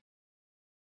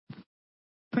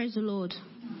 Praise the Lord.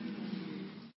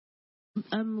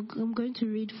 I'm going to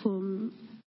read from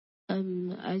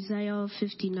Isaiah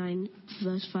 59,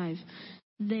 verse 5.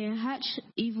 They hatch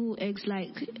evil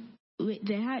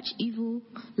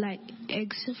like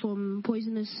eggs from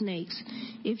poisonous snakes.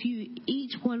 If you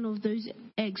eat one of those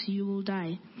eggs, you will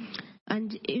die.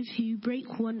 And if you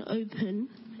break one open,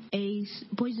 a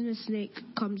poisonous snake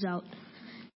comes out.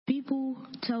 People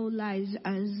tell lies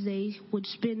as they would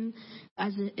spin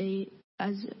as a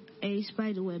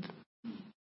spider web.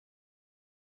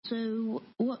 So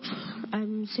what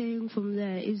I'm saying from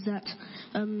there is that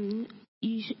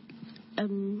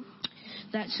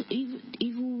that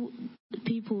evil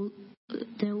people,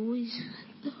 they're always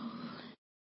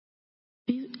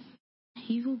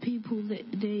evil people.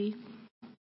 They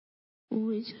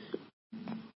always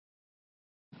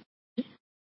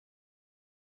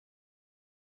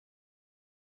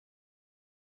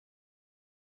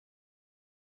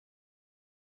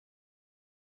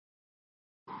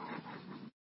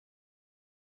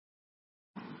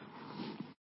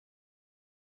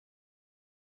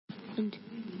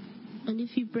And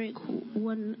if you break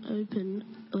one open,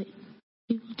 wait,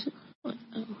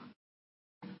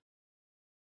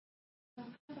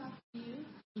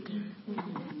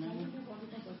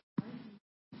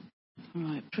 All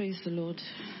right, praise the Lord.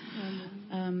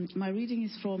 My reading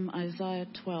is from Isaiah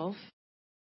 12.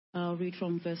 I'll read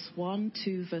from verse 1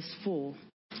 to verse 4.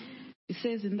 It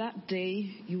says, "In that day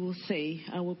you will say,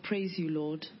 I will praise you,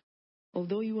 Lord.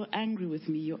 Although you were angry with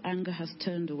me, your anger has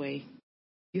turned away.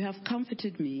 You have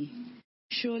comforted me.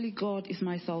 Surely God is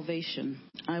my salvation.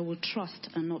 I will trust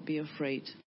and not be afraid.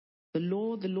 The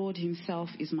Lord himself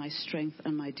is my strength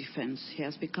and my defense. He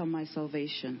has become my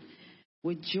salvation.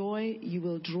 With joy you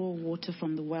will draw water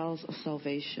from the wells of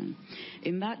salvation.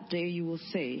 In that day you will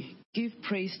say, give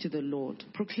praise to the Lord.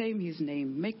 Proclaim his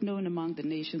name. Make known among the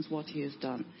nations what he has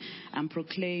done. And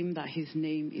proclaim that his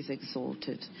name is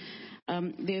exalted."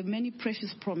 There are many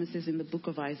precious promises in the book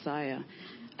of Isaiah.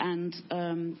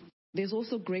 And there's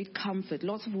also great comfort,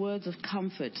 lots of words of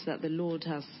comfort that the Lord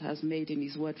has made in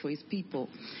his word for his people.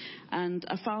 And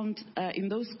I found in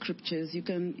those scriptures,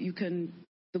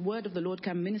 the word of the Lord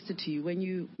can minister to you when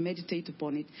you meditate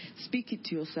upon it. Speak it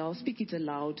to yourself, speak it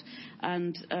aloud.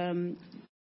 And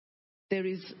there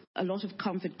is a lot of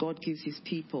comfort God gives his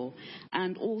people.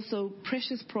 And also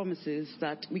precious promises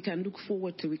that we can look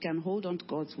forward to. We can hold on to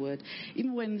God's word.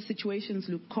 Even when the situations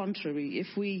look contrary,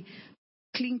 if we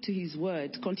cling to his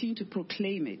word, continue to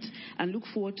proclaim it, and look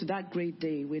forward to that great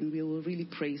day when we will really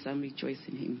praise and rejoice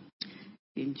in him.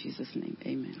 In Jesus' name,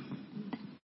 amen.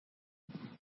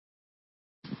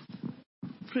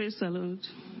 Praise the Lord.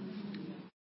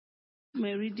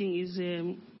 My reading is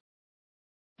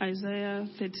Isaiah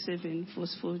 37,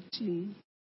 verse 14.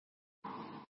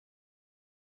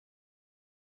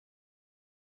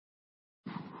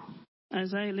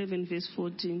 Isaiah 11, verse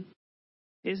 14.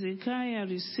 Hezekiah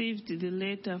received the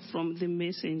letter from the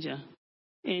messenger,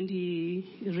 and he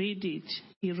read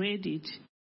it.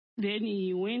 Then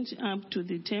he went up to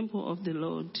the temple of the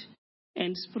Lord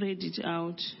and spread it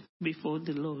out before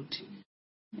the Lord.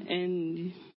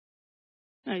 And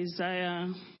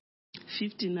Isaiah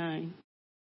 59,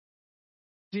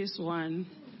 verse 1.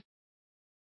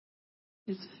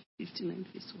 It's 59,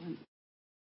 verse 1.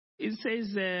 It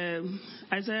says,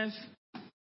 Isaiah,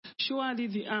 surely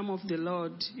the arm of the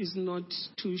Lord is not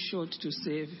too short to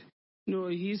save, nor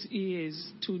his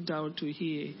ears too dull to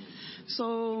hear.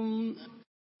 So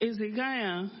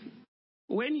Hezekiah,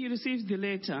 when he received the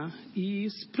letter, he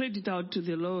spread it out to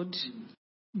the Lord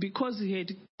because he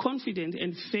had confidence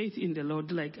and faith in the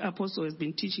Lord, like Apostle has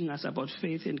been teaching us about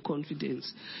faith and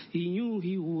confidence. He knew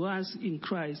he was in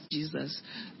Christ Jesus,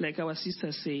 like our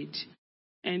sister said.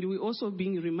 And we're also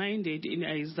being reminded in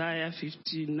Isaiah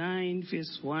 59,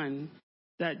 verse 1,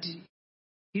 that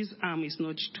his arm is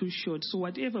not too short. So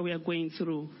whatever we are going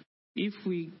through, if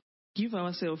we give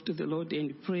ourselves to the Lord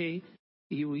and pray,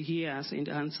 he will hear us and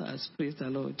answer us. Praise the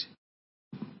Lord.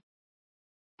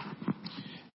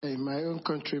 In my own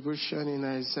contribution in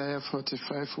Isaiah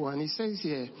 45:1, it says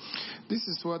here, this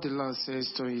is what the Lord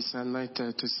says to his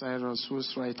anointed, to Cyrus,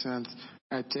 whose right hand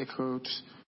I take hold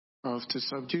of, to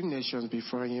subdue nations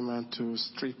before him and to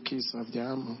strip keys of the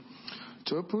armor,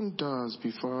 to open doors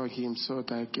before him so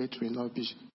that gate will not be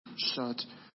shut.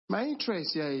 My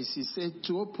interest here is, he said,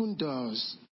 to open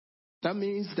doors. That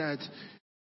means that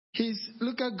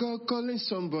look at God calling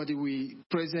somebody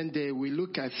present day, we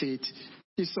look at it,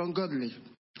 it's ungodly.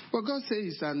 But God says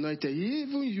he's anointed. He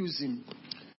even used him.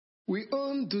 We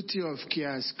own duty of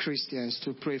care as Christians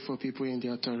to pray for people in the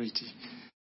authority.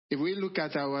 If we look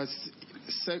at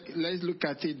let's look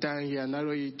at it down here,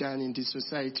 narrow it down in the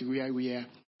society where we are.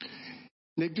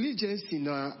 Negligence in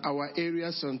our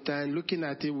area sometimes, looking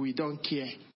at it, we don't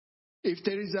care. If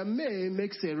there is a man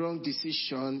makes a wrong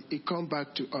decision, it comes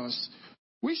back to us.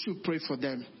 We should pray for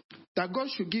them, that God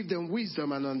should give them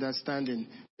wisdom and understanding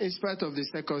in spite of the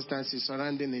circumstances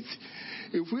surrounding it.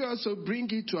 If we also bring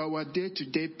it to our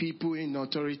day-to-day people in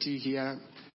authority here,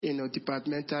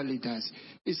 departmental leaders,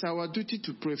 it's our duty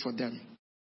to pray for them,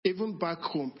 even back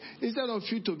home. Instead of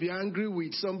you to be angry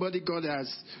with somebody God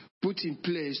has put in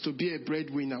place to be a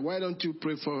breadwinner, why don't you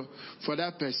pray for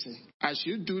that person? As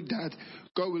you do that,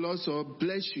 God will also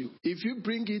bless you. If you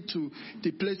bring it to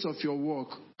the place of your work,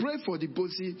 pray for the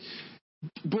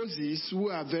bosses who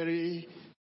are very,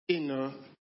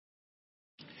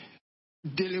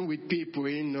 dealing with people,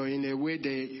 in a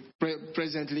way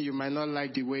presently you might not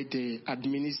like the way they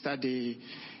administer the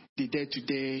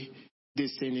day-to-day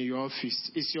this in your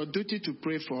office. It's your duty to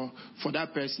pray for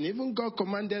that person. Even God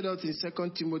commanded us in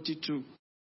 2 Timothy 2.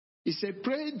 He said,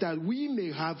 pray that we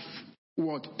may have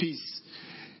what? Peace.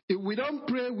 If we don't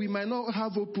pray, we might not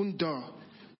have open door.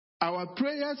 Our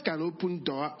prayers can open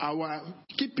door. Our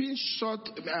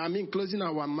closing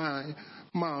our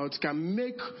mouth can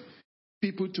make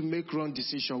people to make wrong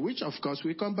decisions, which of course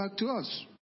will come back to us.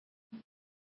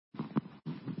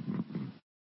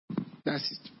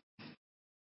 That's it.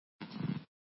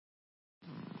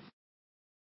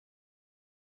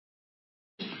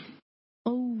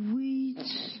 I'll read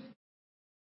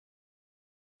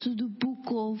to the book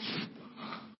of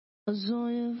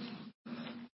Isaiah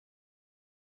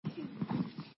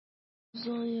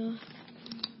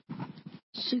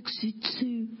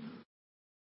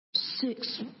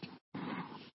 62:6.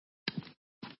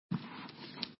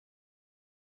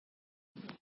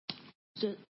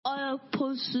 That I have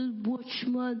posted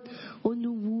watchmen on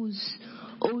the walls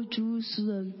of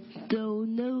Jerusalem. They will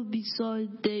never be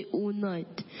silent day or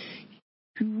night.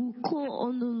 You will call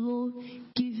on the Lord,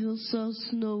 give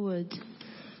yourselves no word.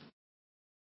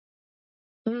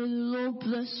 May the Lord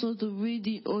bless all the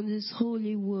reading on His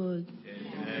holy word.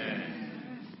 Amen.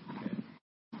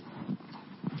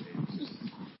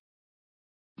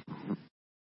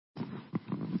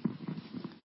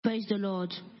 Praise the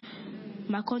Lord.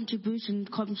 My contribution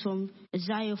comes from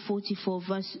Isaiah 44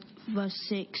 verse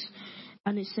 6,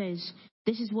 and it says,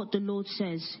 "This is what the Lord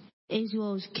says,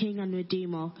 Israel's King and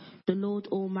Redeemer, the Lord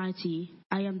Almighty.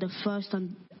 I am the first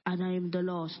and I am the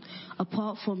last.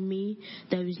 Apart from me,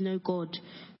 there is no God."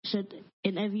 So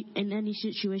in any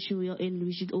situation we are in,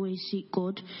 we should always seek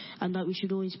God, and that we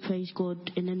should always praise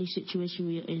God in any situation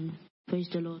we are in. Praise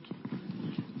the Lord.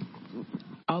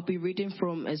 I'll be reading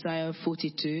from Isaiah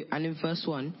 42, and in verse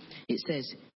 1, it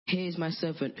says, "Here is my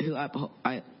servant who I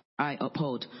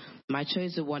uphold, my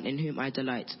chosen one in whom I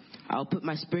delight. I'll put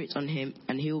my spirit on him,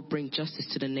 and he will bring justice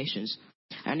to the nations."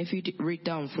 And if you read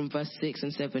down from verse 6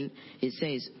 and 7, it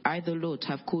says, "I, the Lord,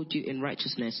 have called you in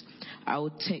righteousness. I will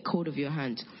take hold of your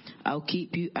hand. I will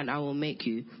keep you, and I will make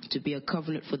you to be a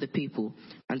covenant for the people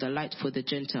and a light for the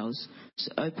Gentiles,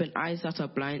 to open eyes that are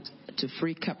blind, to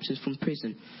free captives from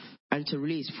prison, and to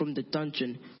release from the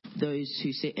dungeon those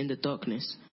who sit in the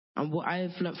darkness." And what I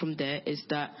have learned from there is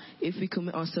that if we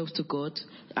commit ourselves to God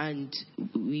and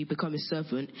we become His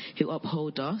servant, He'll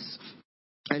uphold us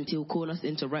and He'll call us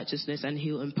into righteousness, and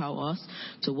He'll empower us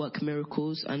to work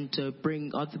miracles and to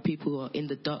bring other people who are in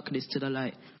the darkness to the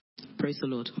light. Praise the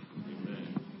Lord.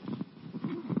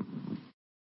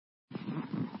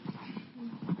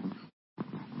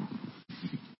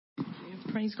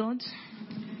 Praise God.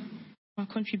 My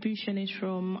contribution is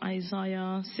from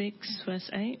Isaiah 6, verse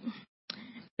 8.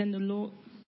 Then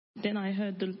I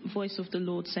heard the voice of the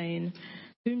Lord saying,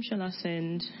 "Whom shall I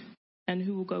send, and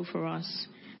who will go for us?"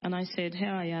 And I said, "Here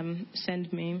I am,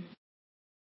 send me."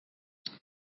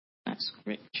 That's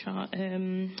scripture.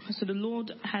 So the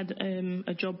Lord had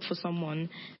a job for someone,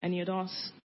 and he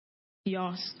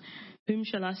asked, "Whom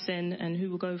shall I send, and who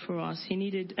will go for us?" He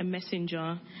needed a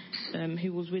messenger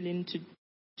who was willing to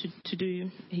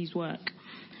do his work.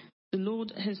 The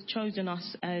Lord has chosen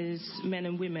us as men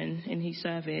and women in His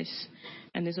service,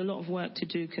 and there's a lot of work to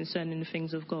do concerning the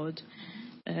things of God.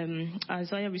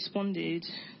 Isaiah responded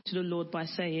to the Lord by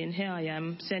saying, "Here I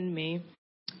am, send me."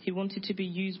 He wanted to be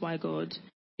used by God.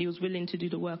 He was willing to do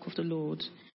the work of the Lord.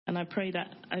 And I pray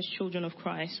that as children of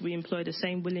Christ, we employ the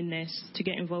same willingness to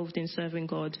get involved in serving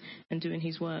God and doing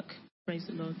His work. Praise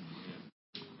the Lord.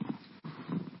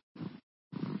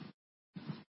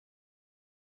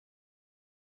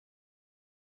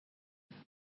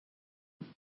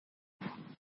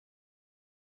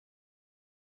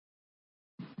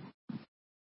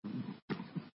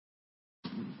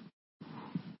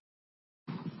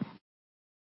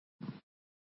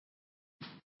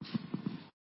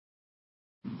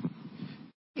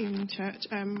 In church,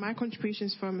 my contribution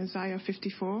is from Isaiah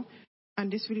 54,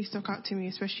 and this really stuck out to me,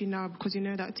 especially now, because you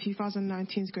know that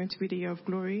 2019 is going to be the year of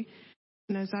glory.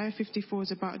 And Isaiah 54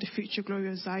 is about the future glory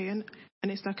of Zion,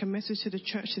 and it's like a message to the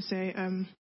church to say,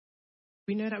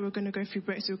 we know that we're going to go through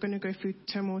Brexit, we're going to go through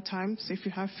turmoil times. So if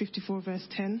you have 54 verse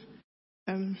 10,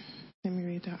 let me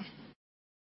read that.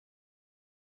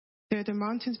 "Though the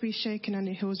mountains be shaken and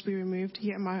the hills be removed,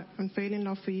 yet my unfailing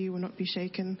love for you will not be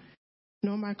shaken,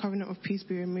 nor my covenant of peace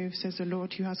be removed, says the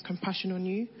Lord who has compassion on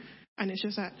you." And it's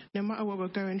just that no matter what we're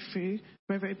going through,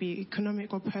 whether it be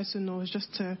economic or personal, it's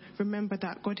just to remember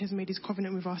that God has made His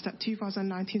covenant with us, that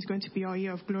 2019 is going to be our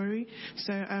year of glory.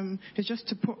 So it's just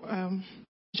to put,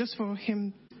 just for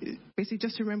Him, basically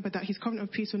just to remember that His covenant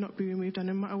of peace will not be removed, and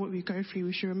no matter what we go through,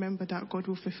 we should remember that God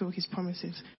will fulfill His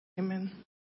promises. Amen.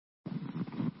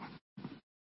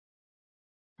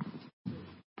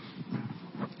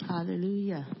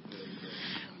 Hallelujah.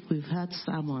 We've had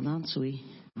sermon, haven't we?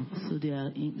 So they are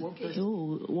in.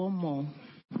 Oh, one more.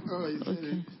 Oh,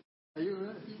 okay. Are you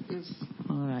ready? Yes.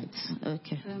 All right.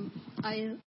 Okay.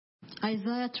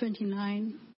 Isaiah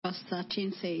 29, verse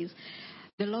 13 says,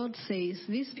 "The Lord says,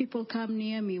 these people come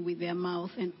near me with their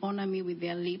mouth and honor me with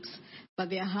their lips, but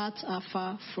their hearts are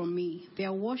far from me.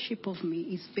 Their worship of me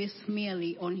is based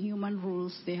merely on human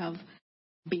rules they have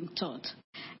been taught."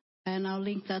 And I'll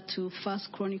link that to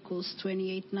 1 Chronicles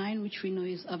 28:9, which we know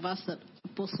is a verse that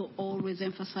Apostle always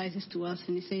emphasizes to us.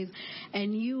 And he says,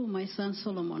 "And you, my son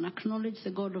Solomon, acknowledge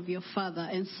the God of your father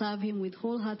and serve him with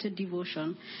wholehearted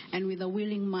devotion and with a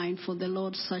willing mind, for the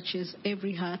Lord searches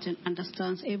every heart and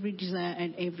understands every desire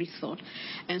and every thought."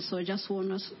 And so I just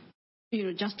want us,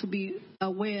 just to be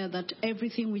aware that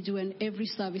everything we do and every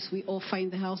service we offer in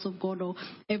the house of God, or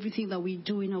everything that we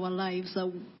do in our lives, that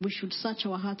we should search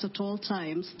our hearts at all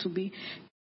times to be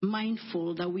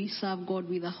mindful that we serve God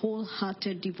with a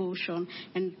wholehearted devotion,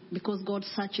 and because God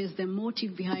searches the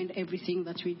motive behind everything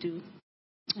that we do.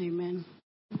 Amen.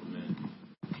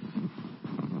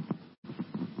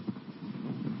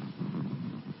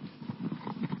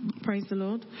 Praise the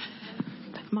Lord.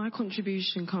 My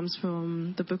contribution comes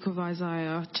from the book of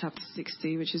Isaiah, chapter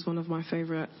 60, which is one of my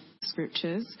favorite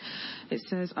scriptures. It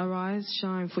says, "Arise,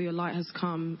 shine, for your light has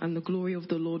come, and the glory of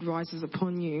the Lord rises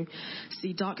upon you.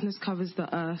 See, darkness covers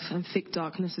the earth, and thick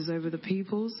darkness is over the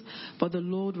peoples. But the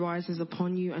Lord rises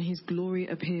upon you, and his glory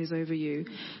appears over you.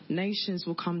 Nations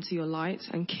will come to your light,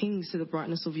 and kings to the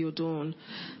brightness of your dawn.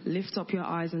 Lift up your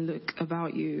eyes and look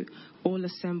about you. All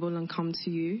assemble and come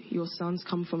to you. Your sons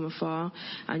come from afar,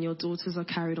 and your daughters are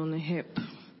carried on the hip."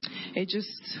 It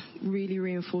just really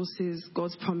reinforces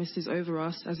God's promises over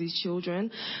us as his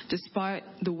children. Despite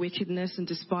the wickedness and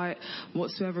despite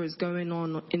whatsoever is going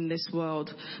on in this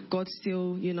world, God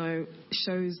still,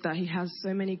 shows that he has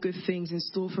so many good things in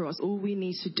store for us. All we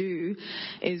need to do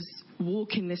is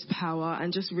walk in this power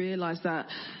and just realize that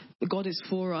God is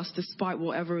for us despite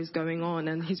whatever is going on,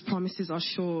 and his promises are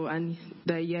sure, and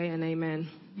they're yea and amen.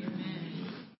 Amen.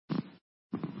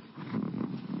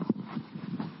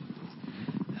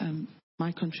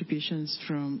 My contributions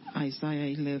from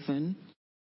Isaiah 11,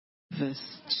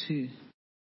 verse 2.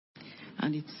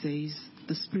 And it says,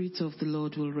 "The Spirit of the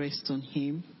Lord will rest on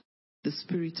him, the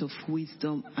Spirit of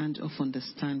wisdom and of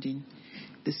understanding,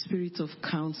 the Spirit of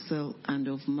counsel and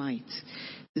of might,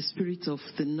 the Spirit of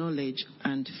the knowledge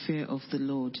and fear of the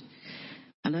Lord."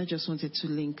 And I just wanted to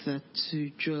link that to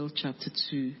Joel chapter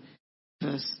 2,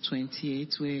 verse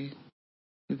 28, where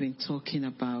we've been talking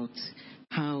about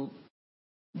how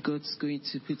God's going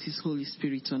to put his Holy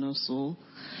Spirit on us all,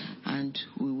 and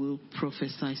we will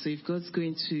prophesy. So if God's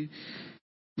going to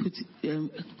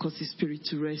cause his Spirit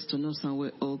to rest on us, and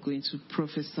we're all going to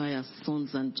prophesy as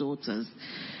sons and daughters,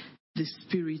 the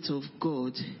Spirit of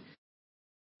God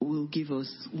will give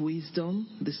us wisdom.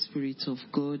 The Spirit of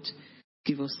God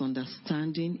give us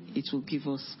understanding. It will give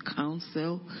us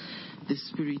counsel. The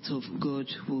Spirit of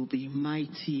God will be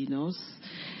mighty in us.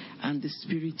 And the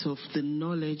Spirit of the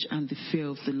knowledge and the fear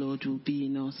of the Lord will be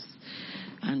in us.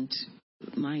 And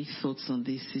my thoughts on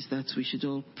this is that we should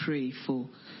all pray for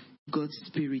God's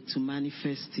Spirit to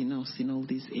manifest in us in all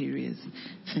these areas.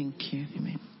 Thank you.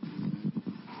 Amen.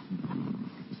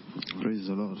 Praise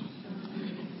the Lord.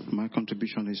 My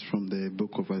contribution is from the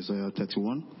book of Isaiah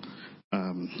 31,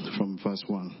 from verse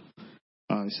 1.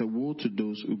 It said, "Woe to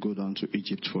those who go down to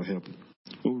Egypt for help,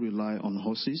 who rely on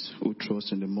horses, who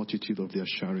trust in the multitude of their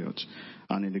chariots,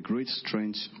 and in the great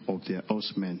strength of their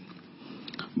horsemen,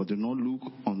 but do not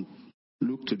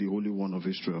look to the Holy One of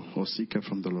Israel, or seek help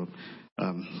from the Lord."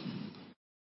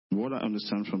 What I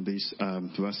understand from these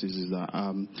verses is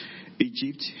that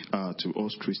Egypt, to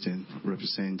us Christians,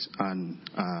 represents an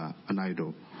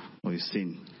idol or a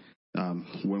sin.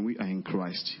 When we are in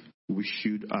Christ, we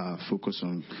should focus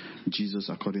on Jesus,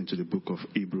 according to the book of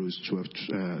Hebrews 12,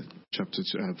 chapter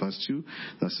 2, verse 2,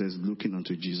 that says, "Looking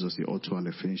unto Jesus, the author and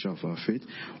the finisher of our faith."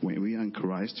 When we are in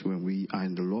Christ, when we are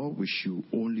in the Lord, we should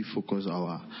only focus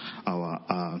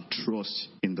our trust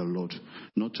in the Lord,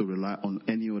 not to rely on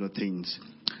any other things,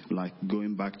 like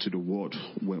going back to the world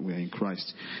when we are in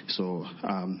Christ. So,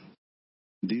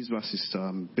 these verses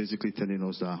basically telling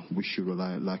us that we should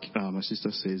rely, like my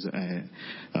sister says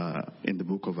in the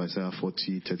book of Isaiah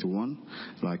 40:31,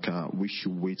 we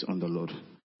should wait on the Lord.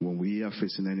 When we are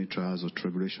facing any trials or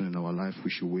tribulation in our life, we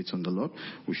should wait on the Lord.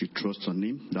 We should trust on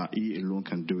him, that he alone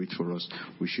can do it for us.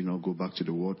 We should not go back to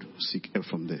the world, seek help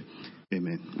from there.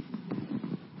 Amen.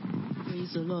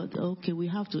 Praise the Lord. Okay, we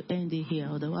have to end it here,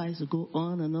 otherwise we go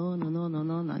on and on and on and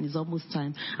on, and it's almost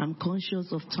time. I'm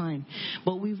conscious of time,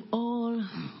 but we've all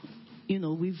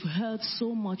we've heard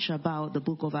so much about the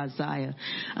book of Isaiah,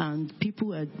 and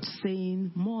people are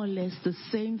saying more or less the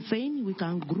same thing. We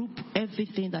can group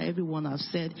everything that everyone has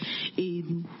said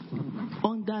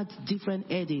under different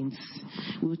headings.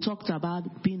 We talked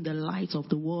about being the light of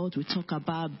the world. We talked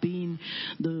about being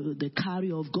the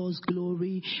carrier of God's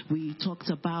glory. We talked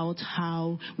about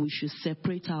how we should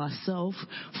separate ourselves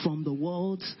from the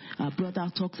world. Our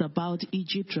brother talked about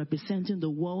Egypt representing the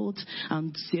world,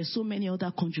 and there's so many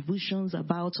other contributions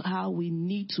about how we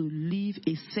need to live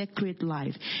a sacred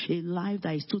life, a life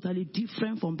that is totally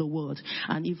different from the world.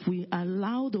 And if we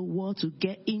allow the world to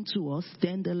get into us,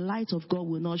 then the light of God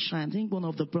will not shine. I think one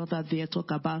of the brothers there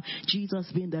talk about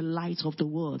Jesus being the light of the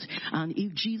world. And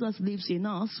if Jesus lives in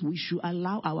us, we should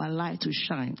allow our light to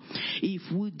shine. If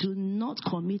we do not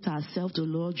commit ourselves to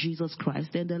Lord Jesus Christ,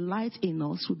 then the light in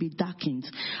us will be darkened.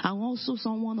 And also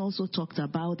someone also talked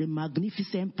about the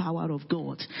magnificent power of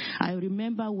God. I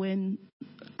remember when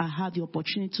I had the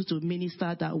opportunity to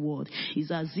minister that word.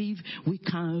 It's as if we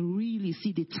can really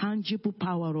see the tangible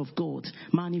power of God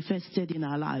manifested in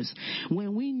our lives.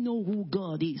 When we know who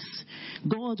God is,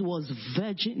 God was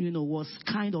was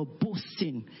kind of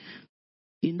boasting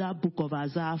in that book of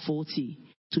Isaiah 40.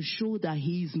 To show that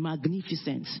he is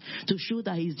magnificent, to show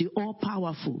that he is the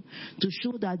all-powerful, to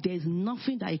show that there is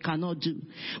nothing that he cannot do.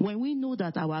 When we know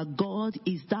that our God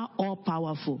is that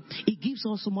all-powerful, it gives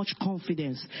us so much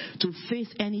confidence to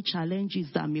face any challenges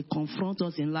that may confront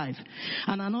us in life.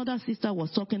 And another sister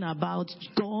was talking about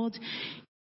God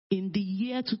in the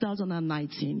year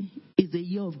 2019 is the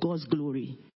year of God's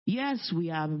glory. Yes, we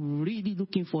are really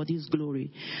looking for this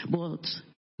glory, but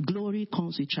glory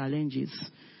comes with challenges.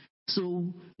 So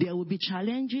there will be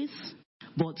challenges,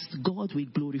 but God will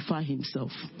glorify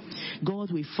himself.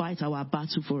 God will fight our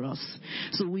battle for us.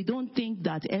 So we don't think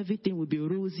that everything will be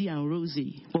rosy and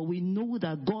rosy, but we know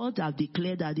that God has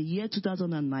declared that the year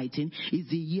 2019 is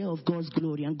the year of God's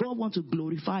glory, and God wants to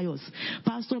glorify us.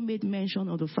 Pastor made mention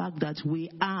of the fact that we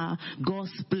are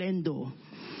God's splendor.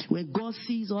 When God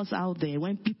sees us out there,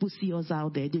 when people see us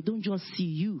out there, they don't just see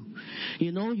you.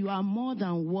 You are more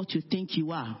than what you think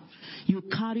you are. You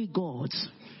carry God.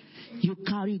 You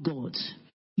carry God.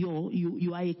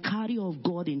 You are a carrier of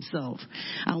God himself.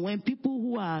 And when people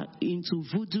who are into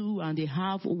voodoo and they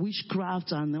have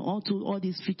witchcraft and all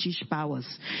these fetish powers,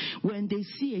 when they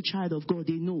see a child of God,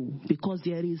 they know, because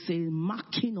there is a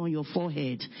marking on your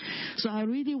forehead. So I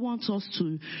really want us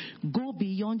to go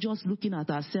beyond just looking at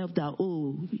ourselves that,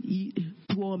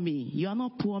 poor me. You are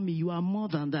not poor me. You are more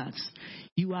than that.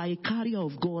 You are a carrier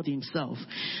of God himself.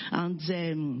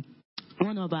 And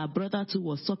one of our brothers too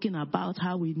was talking about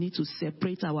how we need to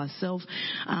separate ourselves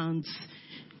and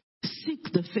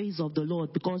seek the face of the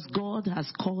Lord, because God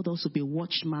has called us to be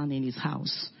watchman in his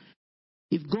house.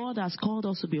 If God has called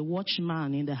us to be a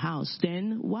watchman in the house,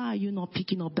 then why are you not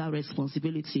picking up that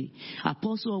responsibility?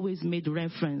 Apostle always made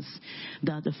reference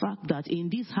that the fact that in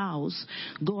this house,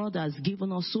 God has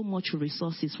given us so much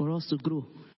resources for us to grow.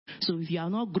 So if you are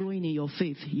not growing in your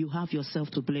faith, you have yourself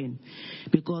to blame.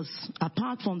 Because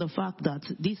apart from the fact that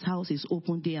this house is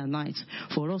open day and night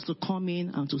for us to come in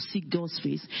and to seek God's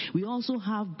face, we also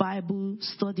have Bible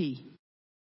study.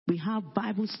 We have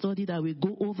Bible study that we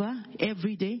go over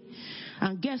every day.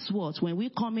 And guess what? When we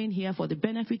come in here, for the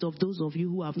benefit of those of you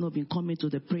who have not been coming to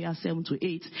the prayer 7 to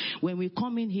 8, when we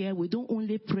come in here, we don't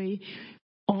only pray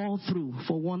all through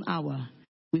for 1 hour.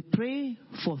 We pray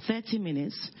for 30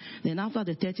 minutes. Then after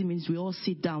the 30 minutes, we all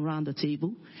sit down around the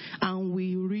table and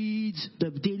we read the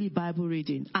daily Bible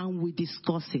reading and we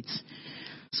discuss it.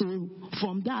 So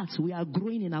from that, we are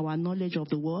growing in our knowledge of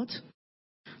the word.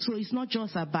 So it's not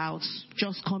just about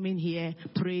just coming here,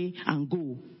 pray and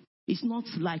go. It's not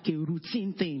like a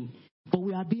routine thing, but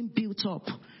we are being built up.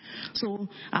 So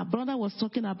our brother was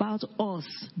talking about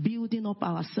us building up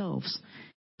ourselves,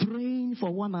 praying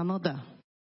for one another.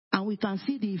 And we can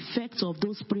see the effects of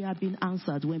those prayers being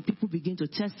answered when people begin to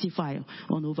testify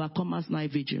on Overcomers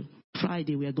Night Vigil.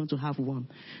 Friday, we are going to have one.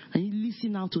 And you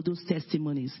listen out to those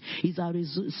testimonies. It's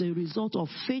a result of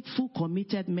faithful,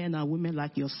 committed men and women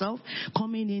like yourself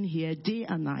coming in here day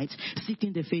and night,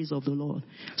 seeking the face of the Lord.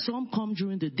 Some come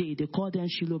during the day. They call them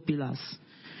Shiloh pillars.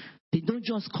 They don't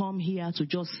just come here to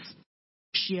just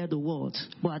share the word,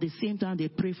 but at the same time they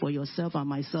pray for yourself and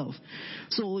myself.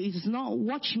 So it's not,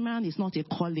 watchman is not a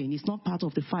calling. It's not part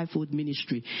of the fivefold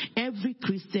ministry. Every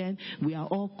Christian, we are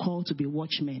all called to be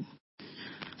watchmen.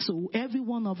 So every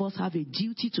one of us have a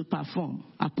duty to perform.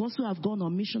 Apostle have gone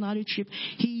on missionary trip.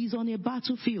 He is on a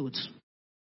battlefield.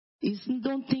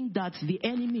 Don't think that the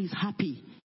enemy is happy.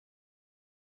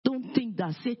 Don't think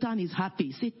that Satan is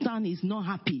happy. Satan is not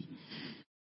happy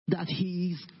that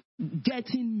he is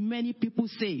getting many people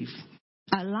saved,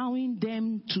 allowing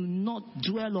them to not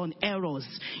dwell on errors,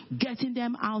 getting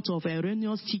them out of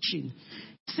erroneous teaching.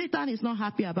 Satan is not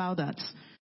happy about that.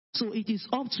 So it is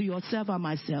up to yourself and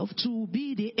myself to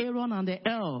be the Aaron and the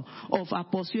Earl of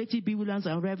Apostle A.T.B. Williams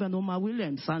and Reverend Omar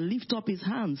Williams and lift up his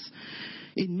hands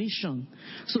in mission.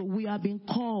 So we are being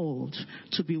called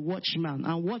to be watchmen,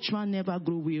 and watchmen never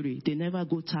grow weary. They never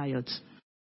go tired.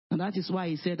 And that is why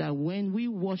he said that when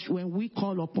we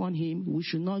call upon him, we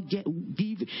should not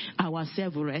give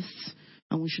ourselves rest,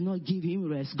 and we should not give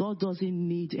him rest. God doesn't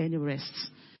need any rest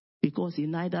because he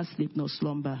neither sleep nor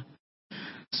slumber.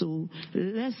 So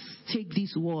let's take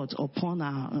this word upon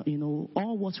our,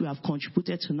 all what we have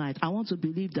contributed tonight. I want to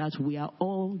believe that we are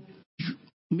all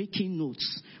making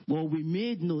notes. Well, we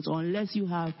made notes, unless you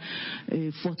have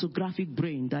a photographic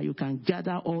brain that you can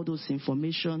gather all those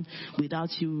information without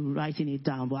you writing it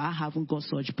down. But I haven't got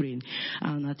such brain.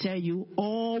 And I tell you,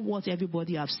 all what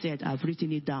everybody have said, I've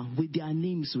written it down with their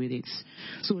names with it.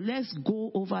 So let's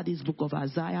go over this book of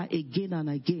Isaiah again and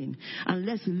again, and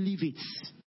let's leave it.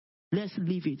 Let's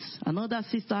leave it. Another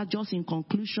sister, just in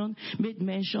conclusion, made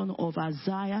mention of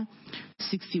Isaiah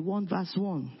 61 verse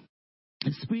 1.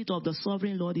 The Spirit of the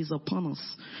Sovereign Lord is upon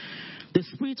us. The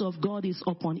Spirit of God is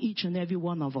upon each and every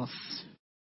one of us.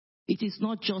 It is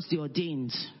not just the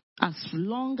ordained. As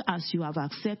long as you have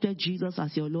accepted Jesus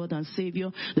as your Lord and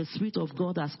Savior, the Spirit of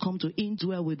God has come to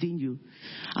indwell within you.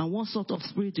 And what sort of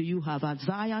spirit do you have?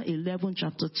 Isaiah 11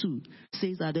 chapter 2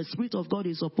 says that the Spirit of God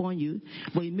is upon you,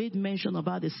 but he made mention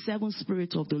about the seven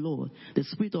spirits of the Lord. The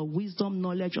Spirit of wisdom,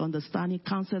 knowledge, understanding,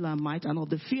 counsel, and might, and of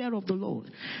the fear of the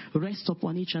Lord rest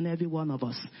upon each and every one of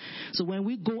us. So when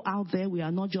we go out there, we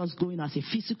are not just going as a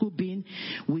physical being,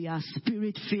 we are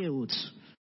spirit-filled.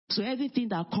 So everything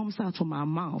that comes out from our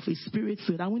mouth is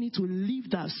spirit-filled, and we need to live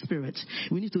that spirit.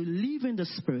 We need to live in the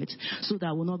spirit so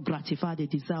that we will not gratify the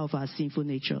desire of our sinful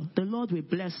nature. The Lord will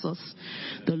bless us.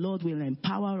 The Lord will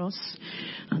empower us.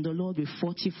 And the Lord will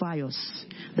fortify us.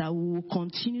 That we will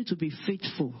continue to be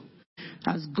faithful.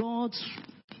 As God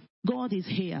is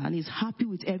here and is happy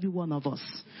with every one of us.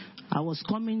 I was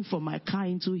coming from my car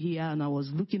into here and I was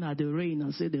looking at the rain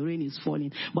and said the rain is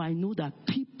falling. But I know that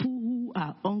people who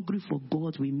are hungry for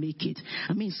God will make it.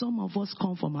 I mean, some of us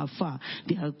come from afar.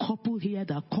 There are a couple here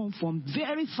that come from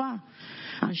very far.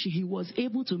 And he was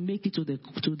able to make it to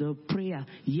the prayer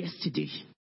yesterday.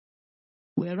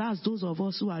 Whereas those of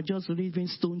us who are just living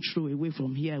stone throw away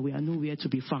from here, we are nowhere to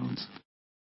be found.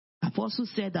 Apostle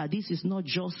said that this is not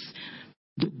just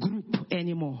the group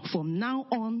anymore. From now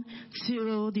on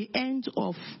till the end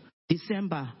of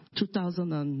December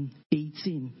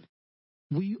 2018,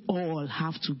 we all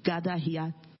have to gather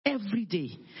here every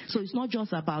day. So it's not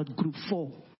just about group 4.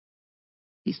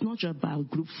 It's not just about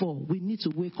group 4. We need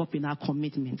to wake up in our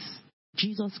commitments.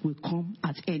 Jesus will come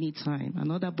at any time.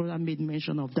 Another brother made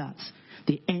mention of that.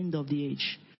 The end of the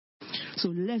age. So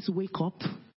let's wake up.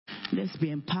 Let's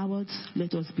be empowered.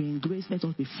 Let us be in grace. Let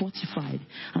us be fortified.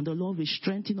 And the Lord will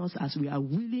strengthen us as we are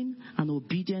willing and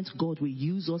obedient. God will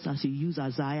use us as he used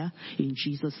Isaiah in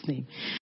Jesus' name.